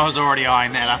 and I was already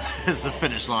eyeing that up as the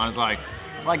finish line. It's like,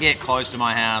 if I get close to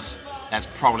my house, that's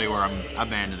probably where I'm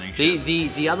abandoning shit.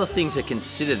 The other thing to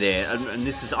consider there, and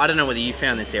this is, I don't know whether you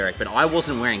found this, Eric, but I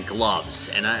wasn't wearing gloves,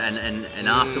 and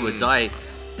afterwards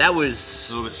that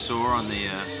was a little bit sore on the.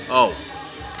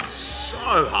 So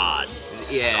hard,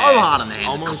 so hard on the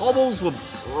hand. The cobbles were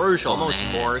brutal. Almost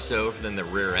more so than the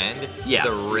rear end. Yeah,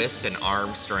 the wrist and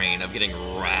arm strain of getting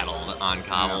rattled on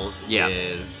cobbles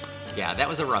is. Yeah, that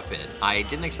was a rough bit. I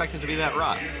didn't expect it to be that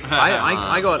rough.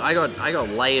 I got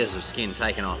layers of skin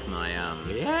taken off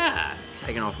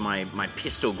my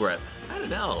pistol grip. I don't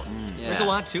know. There's a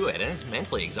lot to it, and it's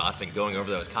mentally exhausting going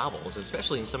over those cobbles,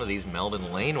 especially in some of these Melbourne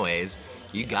laneways.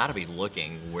 You got to be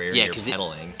looking where you're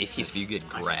pedaling. If you get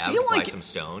grabbed by some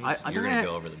stones, you're going to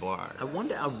go over the bar. I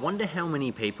wonder how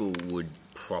many people would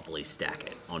properly stack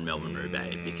it on Melbourne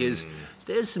Roubaix, because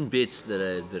there's some bits that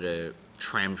are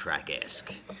tram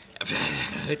track-esque.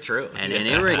 True. And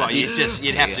Eric,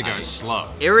 you'd have to go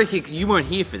slow. Eric, you weren't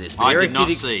here for this, but Eric did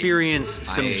experience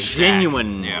some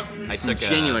genuine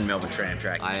Melbourne tram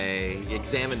track. I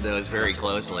examined those very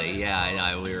closely.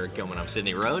 Yeah, we were going up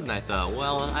Sydney Road, and I thought,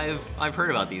 well, I've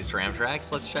heard about these tram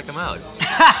tracks. Let's check them out.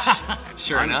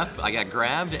 Sure enough, I got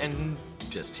grabbed and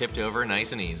just tipped over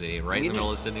nice and easy, right in the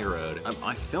middle of Sydney Road.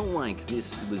 I felt like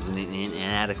this was an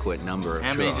inadequate number of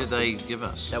How many did they give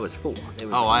us? That was 4.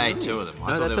 I ate 2 of them.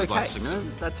 I thought that's there was okay. like 6. No,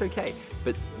 that's okay.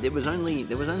 But there was only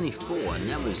 4, and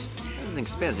that was an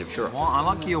expensive churro. Well, I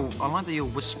like that you're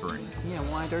whispering. Yeah,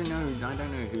 well, I don't know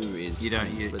who is. You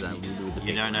don't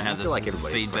know how the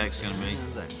feedback's going to be.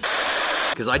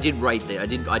 Because I did rate I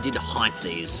did hype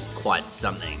these quite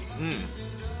something.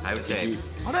 I would say.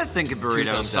 I don't think a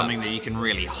burrito is something that you can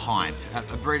really hype. A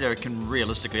burrito can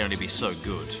realistically only be so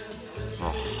good. You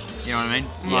know what I mean?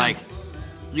 Yeah. Like,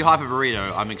 you hype a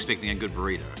burrito, I'm expecting a good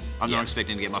burrito. I'm not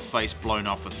expecting to get my face blown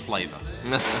off with flavour.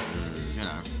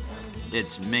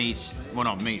 It's meat. Well,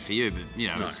 not meat for you, but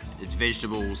it's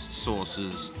vegetables,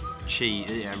 sauces,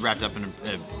 cheese, wrapped up in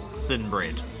a thin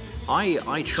bread.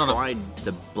 I tried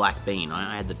the black bean.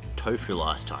 I had the tofu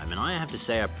last time, and I have to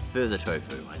say I prefer the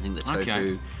tofu. I think the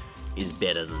tofu is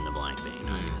better than the black bean.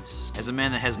 As a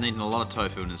man that hasn't eaten a lot of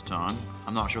tofu in his time,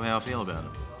 I'm not sure how I feel about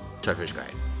it. Tofu's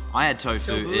great. I had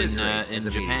tofu in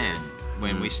Japan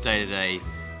when we stayed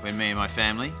when me and my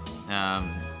family,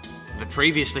 the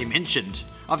previously mentioned.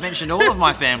 I've mentioned all of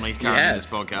my family currently in this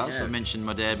podcast. Yeah. I've mentioned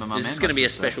my dad, my mum, and my sister. This is going to be a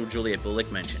special Juliet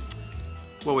Bullock mention.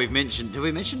 Well, have we mentioned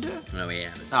her? No, we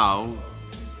haven't. Oh,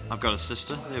 I've got a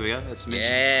sister. There we go. That's mentioned.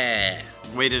 Yeah.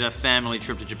 We did a family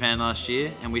trip to Japan last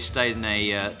year, and we stayed in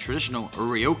a traditional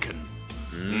ryokan.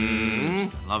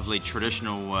 Lovely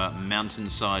traditional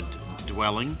mountainside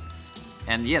dwelling.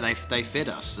 And yeah, they fed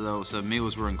us, so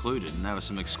meals were included, and there were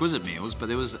some exquisite meals, but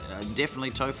there was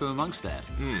definitely tofu amongst that.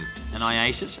 And I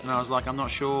ate it, and I was like, I'm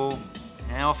not sure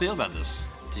how I feel about this.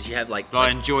 Did you have But I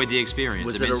enjoyed the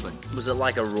experience immensely. Was it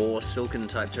like a raw silken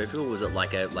type tofu, or was it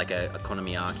like a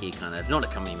okonomiyaki kind of? Not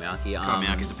okonomiyaki.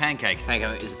 Okonomiyaki is a pancake.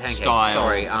 Pancake is a pancake. Style.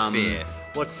 Sorry. Fare.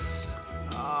 What's?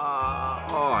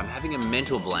 I'm having a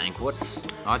mental blank. What's?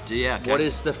 Okay. What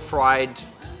is the fried?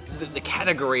 The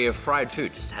category of fried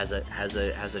food just has a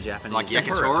Japanese. Like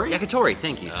yakitori. Yakitori.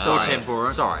 Thank you. Or tempura.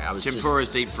 Sorry, I was tempura is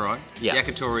deep fried. Yeah.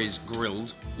 Yakitori is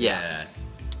grilled. Yeah.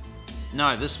 No,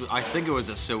 I think it was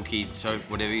a silky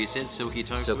tofu, whatever you said, silky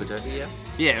tofu. Silky tofu, yeah.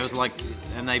 Yeah, it was like,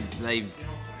 and they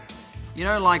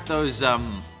like those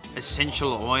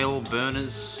essential oil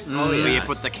burners where you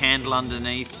put the candle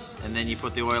underneath and then you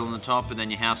put the oil on the top and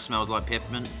then your house smells like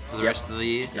peppermint for the rest of the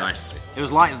year. Nice. It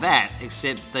was like that,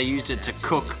 except they used it to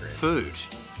cook food.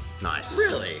 Nice.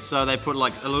 Really? So they put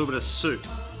like a little bit of soup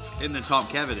in the top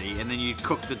cavity and then you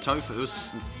cook the tofu. It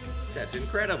was That's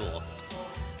incredible.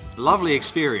 lovely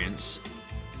experience,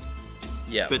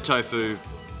 Yeah. but tofu,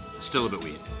 still a bit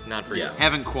weird. Not for you.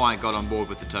 Haven't quite got on board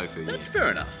with the tofu That's yet.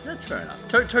 fair enough. That's fair enough.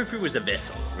 Tofu was a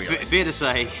vessel, really. Fair to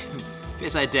say,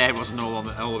 Dad wasn't all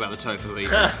about the tofu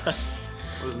either.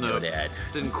 Wasn't Your dad.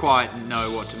 Didn't quite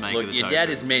know what to make Look, of the your tofu. dad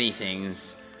is many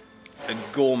things. A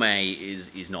gourmet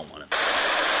is not one of them.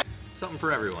 Something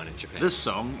for everyone in Japan. This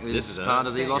song This is is a part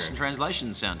of the banger. Lost in Translation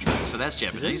soundtrack, so that's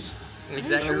Japanese.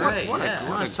 exactly So right. What yeah.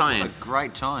 Nice tie-in. a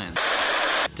great tie-in.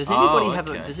 Does anybody Oh, have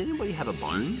okay. Does anybody have a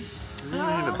bone? Does anyone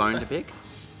have a bone to pick?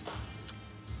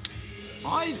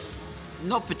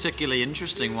 Not particularly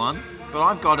interesting one, but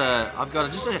I've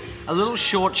got just a little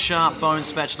short, sharp bone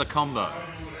spatula combo.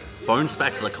 Bone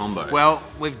spatula combo. Well,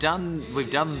 we've done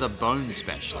the bone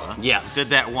spatula. Yeah. Did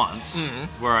that once,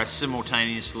 where I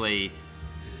simultaneously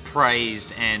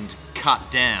praised and cut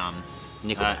down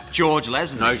Nickelback. George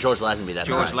Lazenby. No, George Lazenby. That's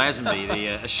George right. Lazenby,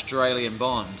 the Australian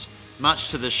Bond,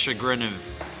 much to the chagrin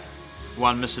of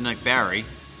one Mr. Nick Barry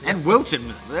and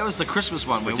Wilton. That was the Christmas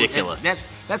one. It's ridiculous.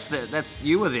 That's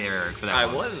you were there, Eric, for that. I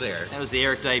one. was there. That was the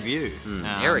Eric debut.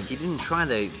 Eric, you didn't try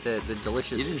the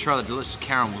delicious. You didn't try the delicious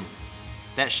caramel.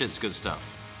 That shit's good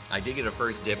stuff. I did get a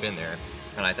first dip in there,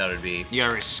 and I thought it'd be You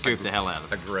gotta scoop the hell out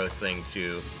of a it. gross thing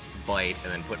to bite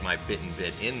and then put my bitten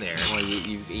bit in there. Well,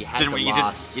 you had Didn't the we? You did-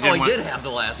 last. you Oh, I want- did have the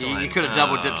last one. You could have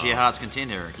double dipped to your heart's content,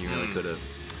 Eric. You really could have.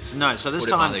 So no, so this Would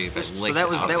it time, bother you if it so licked that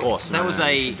was out? that, Of course, that no, was no,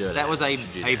 you a should do that was that. a You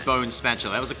should do a that. bone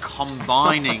spatula. That was a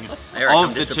combining Eric, of I'm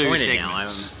the two disappointed now.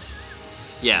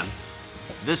 segments. Yeah.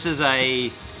 This is a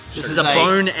This is a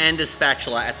bone and a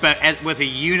spatula, with a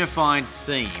unified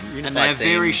theme, and they're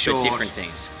very short. but different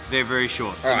things. They're very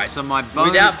short. So, All right. so my bone.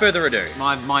 Without further ado,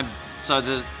 So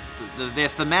they're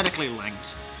thematically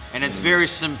linked, and it's very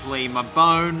simply my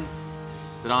bone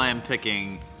that I am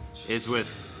picking is with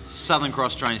Southern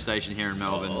Cross train station here in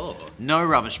Melbourne. Oh. No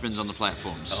rubbish bins on the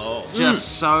platforms. Oh.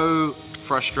 Just so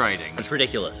frustrating. it's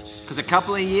ridiculous. Because a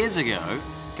couple of years ago,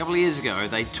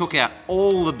 they took out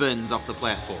all the bins off the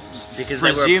platforms Because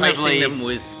they were replacing them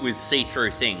with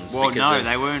see-through things. Well, because no, of-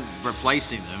 they weren't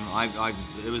replacing them.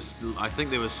 I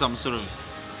think there was some sort of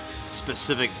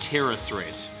specific terror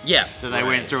threat Yeah. that they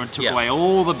went through and took Yeah. away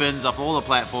all the bins off all the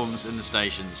platforms in the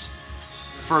stations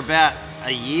for about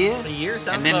a year. A year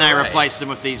sounds and then about they right. replaced them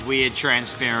with these weird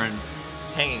transparent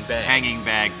Hanging bags. hanging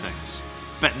bag things.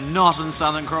 But not in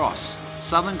Southern Cross.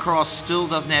 Southern Cross still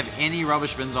doesn't have any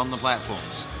rubbish bins on the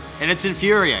platforms. And it's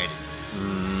infuriating.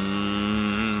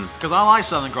 Because I like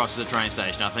Southern Cross as a train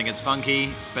station. I think it's funky,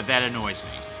 but that annoys me.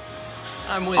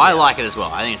 I'm with I you. like it as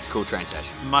well. I think it's a cool train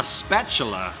station. My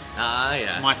spatula, Ah,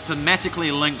 yeah. my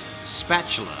thematically linked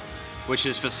spatula, which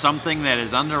is for something that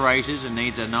is underrated and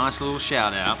needs a nice little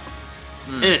shout out,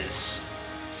 is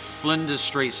Flinders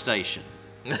Street Station.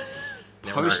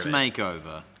 Post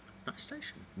makeover Nice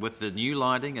station. with the new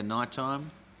lighting at night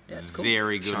time. Yeah, it's cool.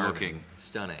 Very good Charming. looking.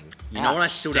 Stunning. You know what I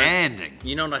still don't. Outstanding.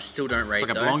 You know what I still don't rate It's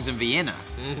like it though? belongs in Vienna.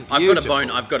 I've got a Beautiful. bone.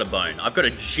 I've got a bone. I've got a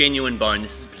genuine bone.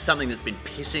 This is something that's been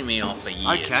pissing me off for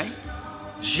years. Okay.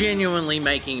 Genuinely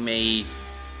making me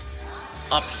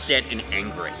upset and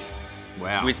angry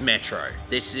Wow. with Metro.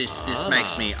 This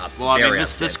makes me up. well, I very mean,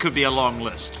 this upset. could be a long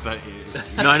list, but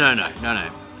No.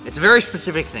 It's a very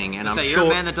specific thing, and so I'm you're sure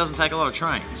a man that doesn't take a lot of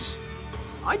trains.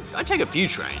 I take a few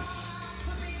trains.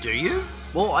 Do you?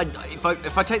 Well,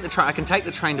 if I take the train, I can take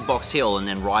the train to Box Hill and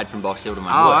then ride from Box Hill to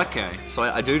my Oh, work. okay. So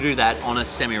I do that on a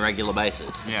semi-regular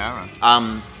basis. Yeah, all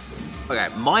right. Okay,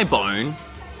 my bone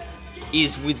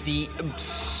is with the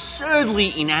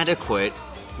absurdly inadequate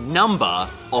number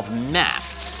of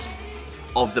maps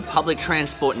of the public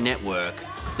transport network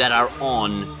that are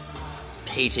on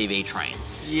PTV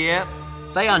trains. Yep.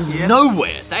 They are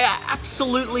nowhere. They are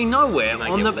absolutely nowhere might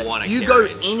on get the. one a You go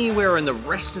carriage. anywhere in the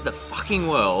rest of the fucking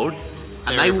world,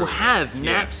 and They're they will everywhere. have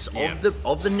maps yeah.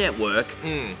 of the network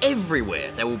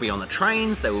everywhere. They will be on the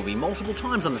trains. They will be multiple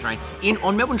times on the train.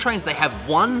 On Melbourne trains, they have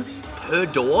one per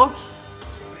door.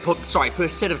 Per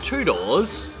set of 2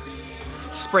 doors,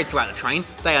 spread throughout the train.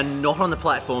 They are not on the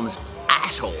platforms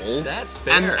at all. That's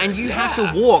fair, And you have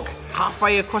yeah. to walk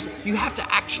halfway across. You have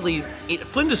to actually, at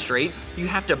Flinders Street, you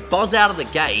have to buzz out of the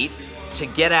gate to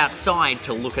get outside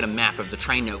to look at a map of the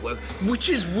train network, which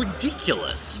is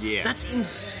ridiculous. Yeah. That's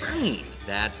insane.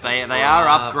 They are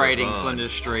upgrading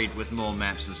Flinders Street with more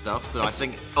maps and stuff, but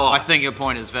I think your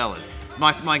point is valid.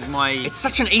 My It's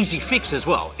such an easy fix as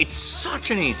well. It's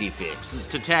such an easy fix.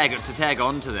 To tag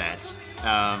on to that,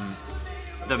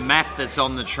 the map that's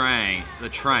on the train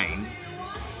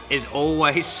is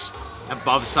always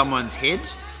above someone's head.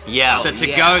 Yeah. So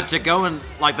to go in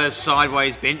like those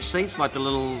sideways bench seats, like the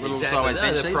little sideways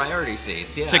bench seats. The priority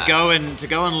seats. Yeah. To go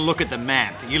and look at the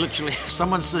map, you literally, if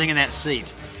someone's sitting in that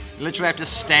seat, you literally have to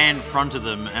stand in front of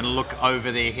them and look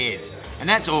over their head, and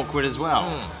that's awkward as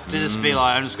well. To just be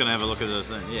like, I'm just gonna have a look at this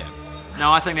thing. Yeah.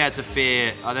 No, I think that's a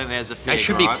fair. They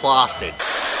should be plastered.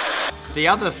 The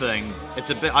other thing,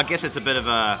 I guess it's a bit of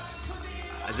a.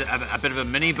 Is it a bit of a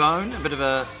mini bone?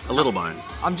 A little bone.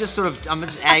 I'm just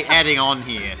adding on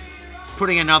here,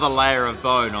 putting another layer of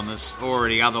bone on this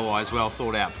already otherwise well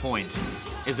thought out point.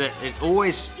 Is that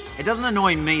it doesn't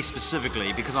annoy me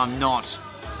specifically because I'm not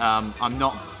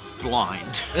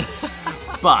blind,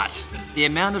 but the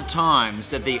amount of times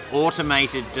that the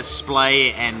automated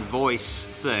display and voice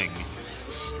thing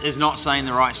is not saying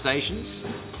the right stations.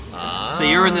 So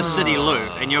you're in the city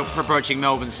loop and you're approaching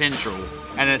Melbourne Central,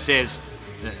 and it says.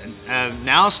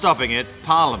 Now stopping at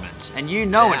Parliament, and you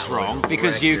know it's wrong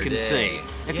because you can see.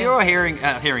 If you're a hearing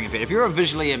impaired, if you're a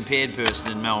visually impaired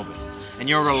person in Melbourne, and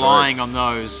you're relying on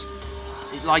those,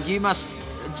 like it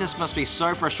just must be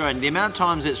so frustrating. The amount of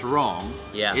times it's wrong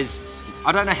is,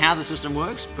 I don't know how the system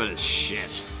works, but it's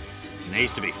shit. It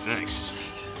needs to be fixed.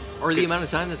 Or the amount of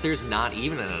time that there's not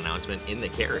even an announcement in the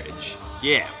carriage.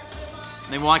 Yeah.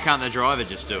 Then why can't the driver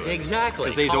just do it? Exactly.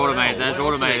 Because those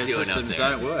automated systems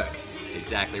don't work.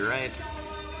 Exactly right.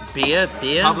 Beer?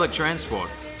 Public transport.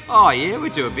 Oh, yeah, we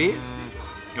do a beer.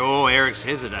 Oh, Eric's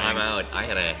hesitating. I'm out. I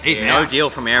had a He's no deal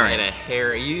from Eric. I had a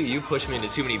hair. You pushed me into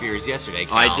too many beers yesterday,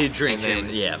 Cal. I did drink and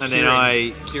too. Yeah. And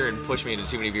then Kieran pushed me into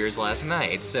too many beers last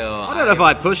night, so... I don't know if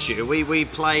I pushed you. We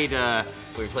played a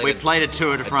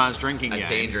Tour de France drinking game. A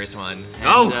dangerous one.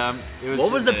 And,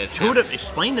 what was the Tour de...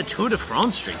 Explain the Tour de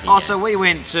France drinking game. Oh, so we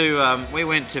went to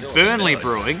Burnley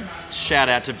Brewing. Shout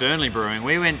out to Burnley Brewing.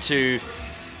 We went to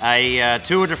a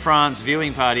Tour de France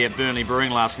viewing party at Burnley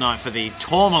Brewing last night for the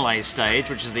Tourmalet stage,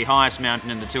 which is the highest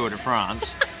mountain in the Tour de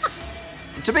France.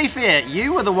 To be fair,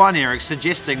 you were the one, Eric,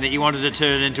 suggesting that you wanted to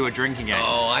turn it into a drinking game.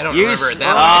 Oh, I don't remember it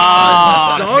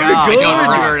that way. So good. I don't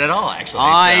remember it at all, actually.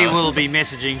 I will be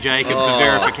messaging Jacob for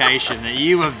verification that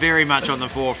you were very much on the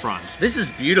forefront. This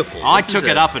is beautiful. I took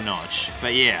it up a notch,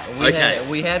 but yeah.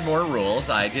 We had more rules.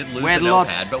 I did lose the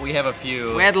notepad, but we have a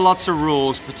few... We had lots of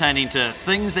rules pertaining to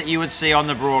things that you would see on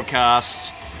the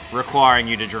broadcast requiring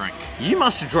you to drink. You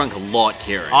must have drunk a lot,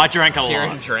 Kieran. I drank a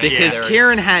lot. Because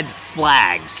Kieran had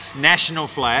flags. National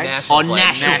flags.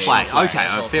 National flag.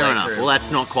 Okay, fair enough. Well,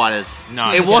 that's not quite as...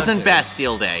 No. It wasn't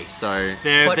Bastille Day, so...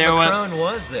 Macron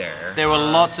was there. There were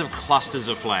lots of clusters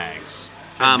of flags.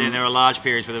 But then there were large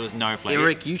periods where there was no flag.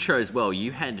 Eric, you chose well.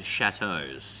 You had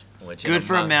chateaus. Good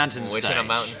for a mountain stage. Which in a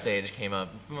mountain stage came up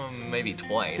maybe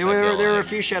twice. There were a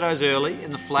few chateaus early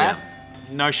in the flat.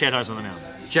 Yeah. No chateaus on the mountain.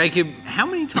 Jacob, how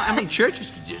many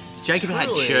churches did you... Jacob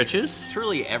had churches?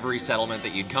 Truly every settlement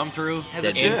that you'd come through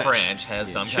in French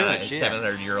has some kind of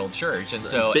 700-year-old church. And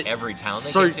so every town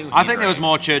they came to... I think there was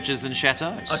more churches than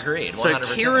chateaus. Agreed, 100%.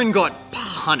 So Kieran got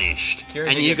punished,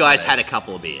 and you guys had a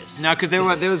couple of beers. No, because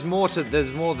there's more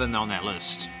than on that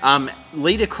list.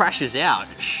 Leader crashes out.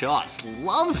 Shots.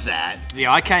 Love that.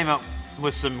 Yeah, I came up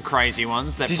with some crazy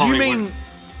ones. That Did you mean...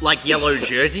 Like Yellow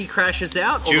Jersey crashes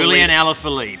out? Julian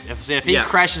Alaphilippe. If he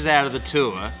crashes out of the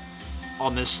tour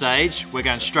on this stage, we're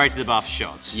going straight to the buffer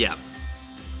shots. Yeah.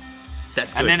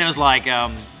 That's good. And then there was like,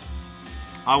 I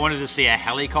wanted to see a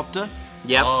helicopter.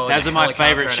 Yep. Those are my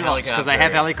favourite shots because they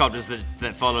have helicopters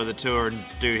that follow the tour and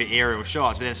do aerial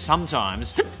shots. But then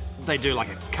sometimes they do like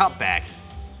a cutback.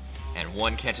 And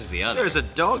one catches the other. There's a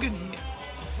dog in here.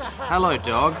 Hello,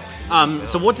 dog.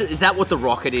 So is that what the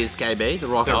rocket is, KB? The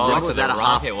rocket was that a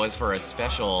rocket was for a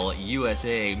special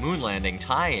USA moon landing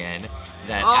tie-in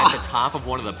that at the top of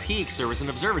one of the peaks there was an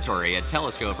observatory, a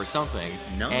telescope or something.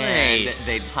 Nice.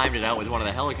 And they timed it out with one of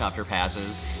the helicopter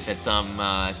passes that some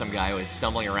guy was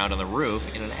stumbling around on the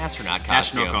roof in an astronaut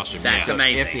costume. That's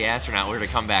amazing. If the astronaut were to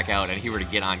come back out and he were to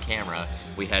get on camera,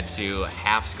 we had to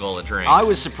half skull a drink. I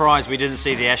was surprised we didn't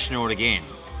see the astronaut again.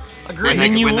 Agreed.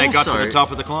 When they got to the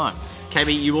top of the climb.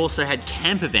 KB, you also had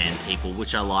camper van people,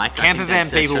 which I like. Camper van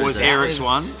people was Eric's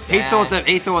one. He thought that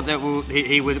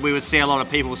we would see a lot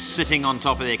of people sitting on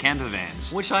top of their camper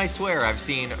vans. Which I swear I've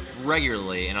seen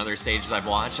regularly in other stages I've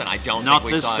watched, and I don't Not think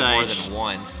we this saw it more stage. than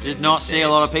once. Did not see a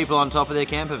lot of people on top of their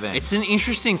camper vans. It's an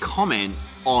interesting comment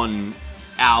on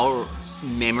our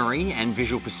memory and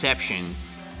visual perception.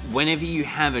 Whenever you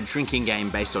have a drinking game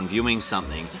based on viewing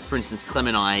something, for instance, Clem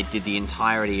and I did the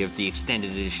entirety of the extended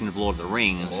edition of Lord of the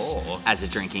Rings as a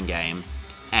drinking game,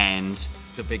 and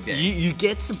it's a big day. You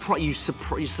get you're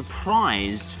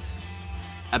surprised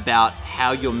about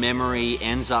how your memory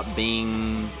ends up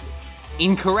being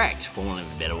incorrect, for want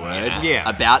of a better word,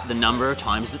 about the number of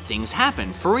times that things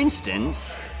happen. For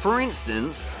instance,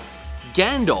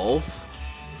 Gandalf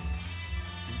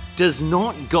does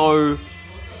not go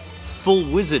full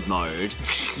wizard mode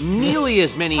nearly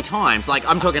as many times. Like,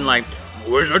 I'm talking like,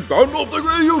 Wizard Gandalf the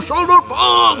Grey, you shall not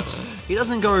pass! He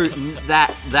doesn't go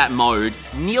that mode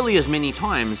nearly as many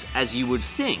times as you would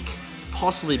think,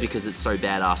 possibly because it's so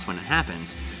badass when it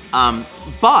happens.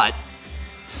 But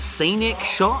scenic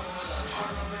shots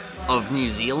of New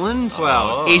Zealand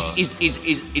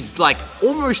is like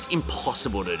almost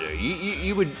impossible to do.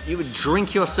 You would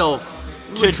drink yourself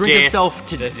to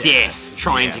death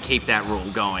trying to keep that rule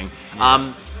going.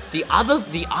 The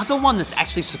other one that's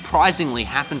actually surprisingly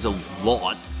happens a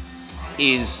lot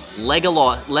is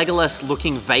Legolas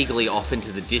looking vaguely off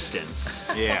into the distance.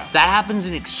 Yeah. That happens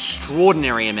an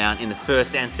extraordinary amount in the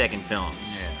first and second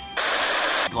films.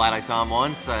 Yeah. Glad I saw him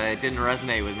once. It didn't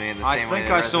resonate with me in the same way. I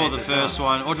think I saw the first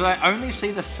one, or did I only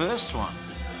see the first one?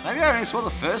 Maybe I only saw the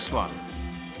first one.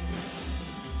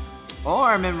 All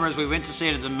I remember is we went to see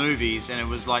it at the movies, and it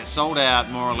was like sold out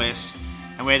more or less,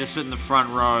 and we had to sit in the front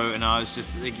row. And I was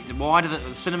just thinking, why do the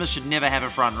cinemas should never have a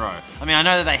front row? I mean, I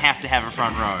know that they have to have a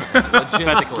front row,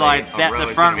 Logistically, but like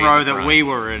the front row that front. we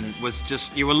were in was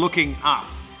just you were looking up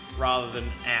rather than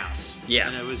out. Yeah.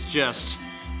 And it was just,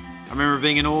 I remember it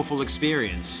being an awful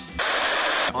experience.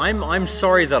 I'm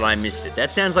sorry that I missed it.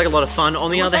 That sounds like a lot of fun.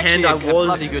 On the other hand, I was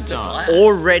bloody good time.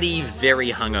 already very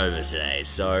hungover today,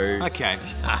 so Okay.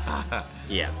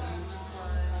 yeah.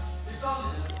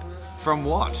 From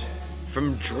what?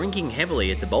 From drinking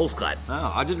heavily at the Bowls Club.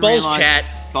 Oh, I didn't Bowls realize. chat.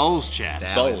 Bowls chat.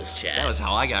 That was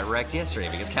how I got wrecked yesterday,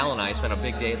 because Cal and I spent a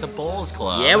big day at the Bowls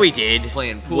Club. Yeah, we did.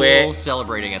 Playing pool, Where-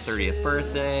 celebrating a 30th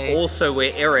birthday. Also,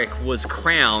 where Eric was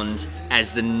crowned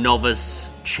as the novice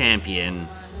champion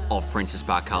of Princess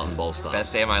Park Carlton Bowls Club.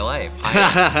 Best day of my life.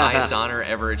 Highest honor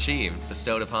ever achieved,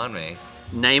 bestowed upon me.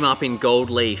 Name up in gold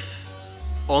leaf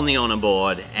on the honour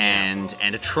board and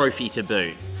a trophy to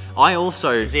boot. I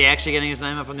also... Is he actually getting his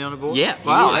name up on the honour board? Yeah,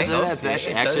 Wow, he is. that's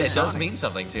actually it does exciting. mean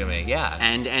something to me, yeah.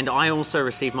 And I also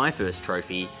received my first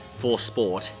trophy for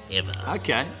sport ever.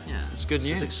 Okay. Yeah, it's good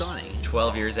news. It's exciting.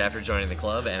 12 years after joining the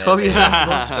club, and 12 years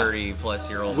after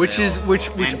 30-plus-year-old Which male. is which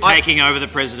And I, taking over the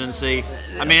presidency.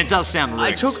 I mean, it does sound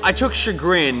rigged. I took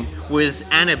chagrin with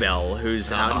Annabelle,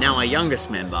 who's now our youngest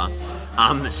member,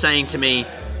 saying to me,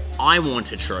 I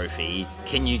want a trophy.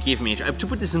 Can you give me a trophy? To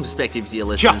put this in perspective to your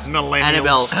listeners, Just millennials.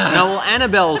 Annabelle's how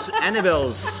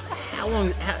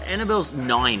long? Annabelle's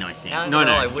 9, I think. No,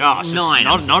 I wouldn't- Gosh, it's 9.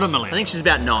 not a I millennial. think she's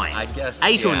about 9. I guess,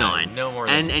 8 or yeah, 9. no more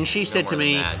than- and she no said more to than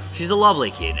me, that. she's a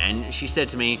lovely kid, and she said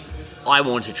to me, I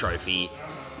want a trophy.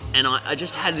 And I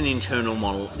just had an internal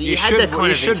model. You had should, that kind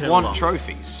you of should internal want model.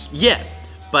 trophies. Yeah,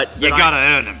 but You gotta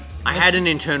earn them. I had an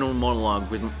internal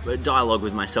dialogue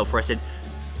with myself where I said,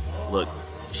 look,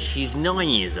 she's 9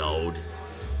 years old.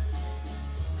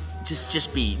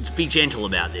 Just be gentle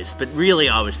about this. But really,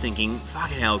 I was thinking,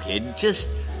 fucking hell, kid, just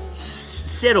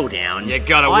settle down. You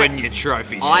gotta win your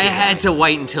trophies. I had to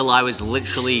wait until I was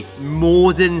literally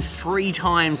more than 3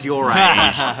 times your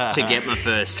age to get my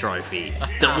first trophy.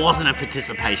 That wasn't a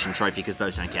participation trophy because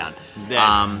those don't count.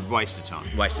 That's a waste of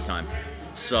time. Waste of time.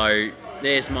 So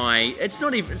there's my. It's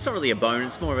not really a bone.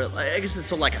 It's more of a. I guess it's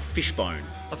sort of like a fish bone.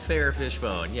 A fair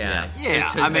fishbone, yeah. Yeah,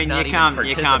 To I mean, not you even can't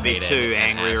be participate too in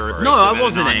and angry ask or for it. No, aggressive I at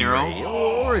wasn't a angry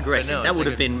 9-year-old. or aggressive. No, That it's would a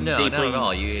have been no, deeply. not at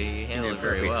all. You handled it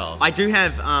very well. I do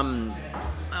have.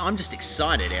 I'm just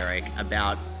excited, Eric,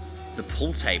 about the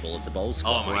pool table at the Bowls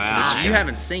Club, Oh my Wow. God. which you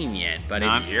haven't seen yet, but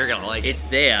No. it's You're gonna like it. it's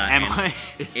there. Am and I?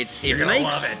 You're gonna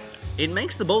love it. It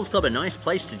makes the Bowls Club a nice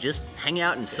place to just hang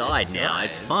out inside now. Yeah,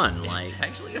 It's fun. It's like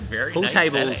actually a very pool nice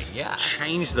tables setting, yeah.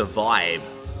 change the vibe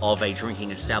of a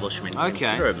drinking establishment Okay.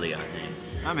 considerably, I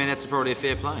think. I mean, that's probably a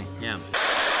fair play. Yeah.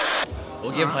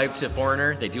 We'll give hype to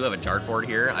Foreigner. They do have a dartboard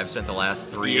here. I've spent the last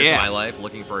 3 years of Yeah. my life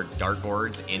looking for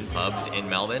dartboards in pubs in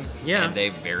Melbourne. Yeah. And they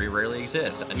very rarely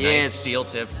exist. A Yeah, nice it's-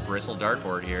 steel-tipped bristle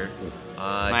dartboard here.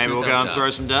 Maybe 2 we'll go thumbs and up. throw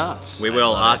some darts. We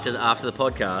will love after the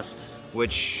podcast.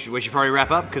 which we should probably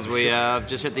wrap up because we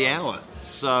just hit the hour.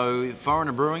 So,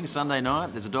 Foreigner Brewing, Sunday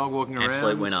night. There's a dog walking around.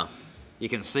 Absolute winner. You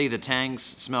can see the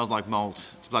tanks. It smells like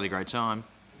malt. It's a bloody great time.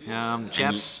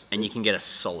 Chaps. And you can get a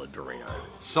solid burrito.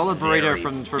 Solid burrito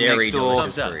from next door.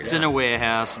 It's in a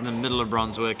warehouse in the middle of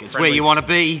Brunswick. It's where you want to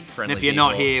be. And if you're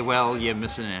not here, well, you're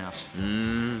missing out.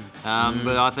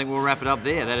 But I think we'll wrap it up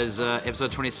there. That is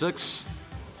episode 26.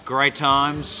 Great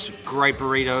times, great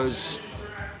burritos,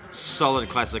 solid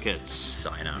classic hits.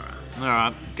 Sayonara. All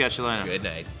right, catch you later. Good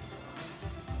night.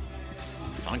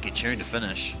 Funky tune to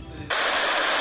finish.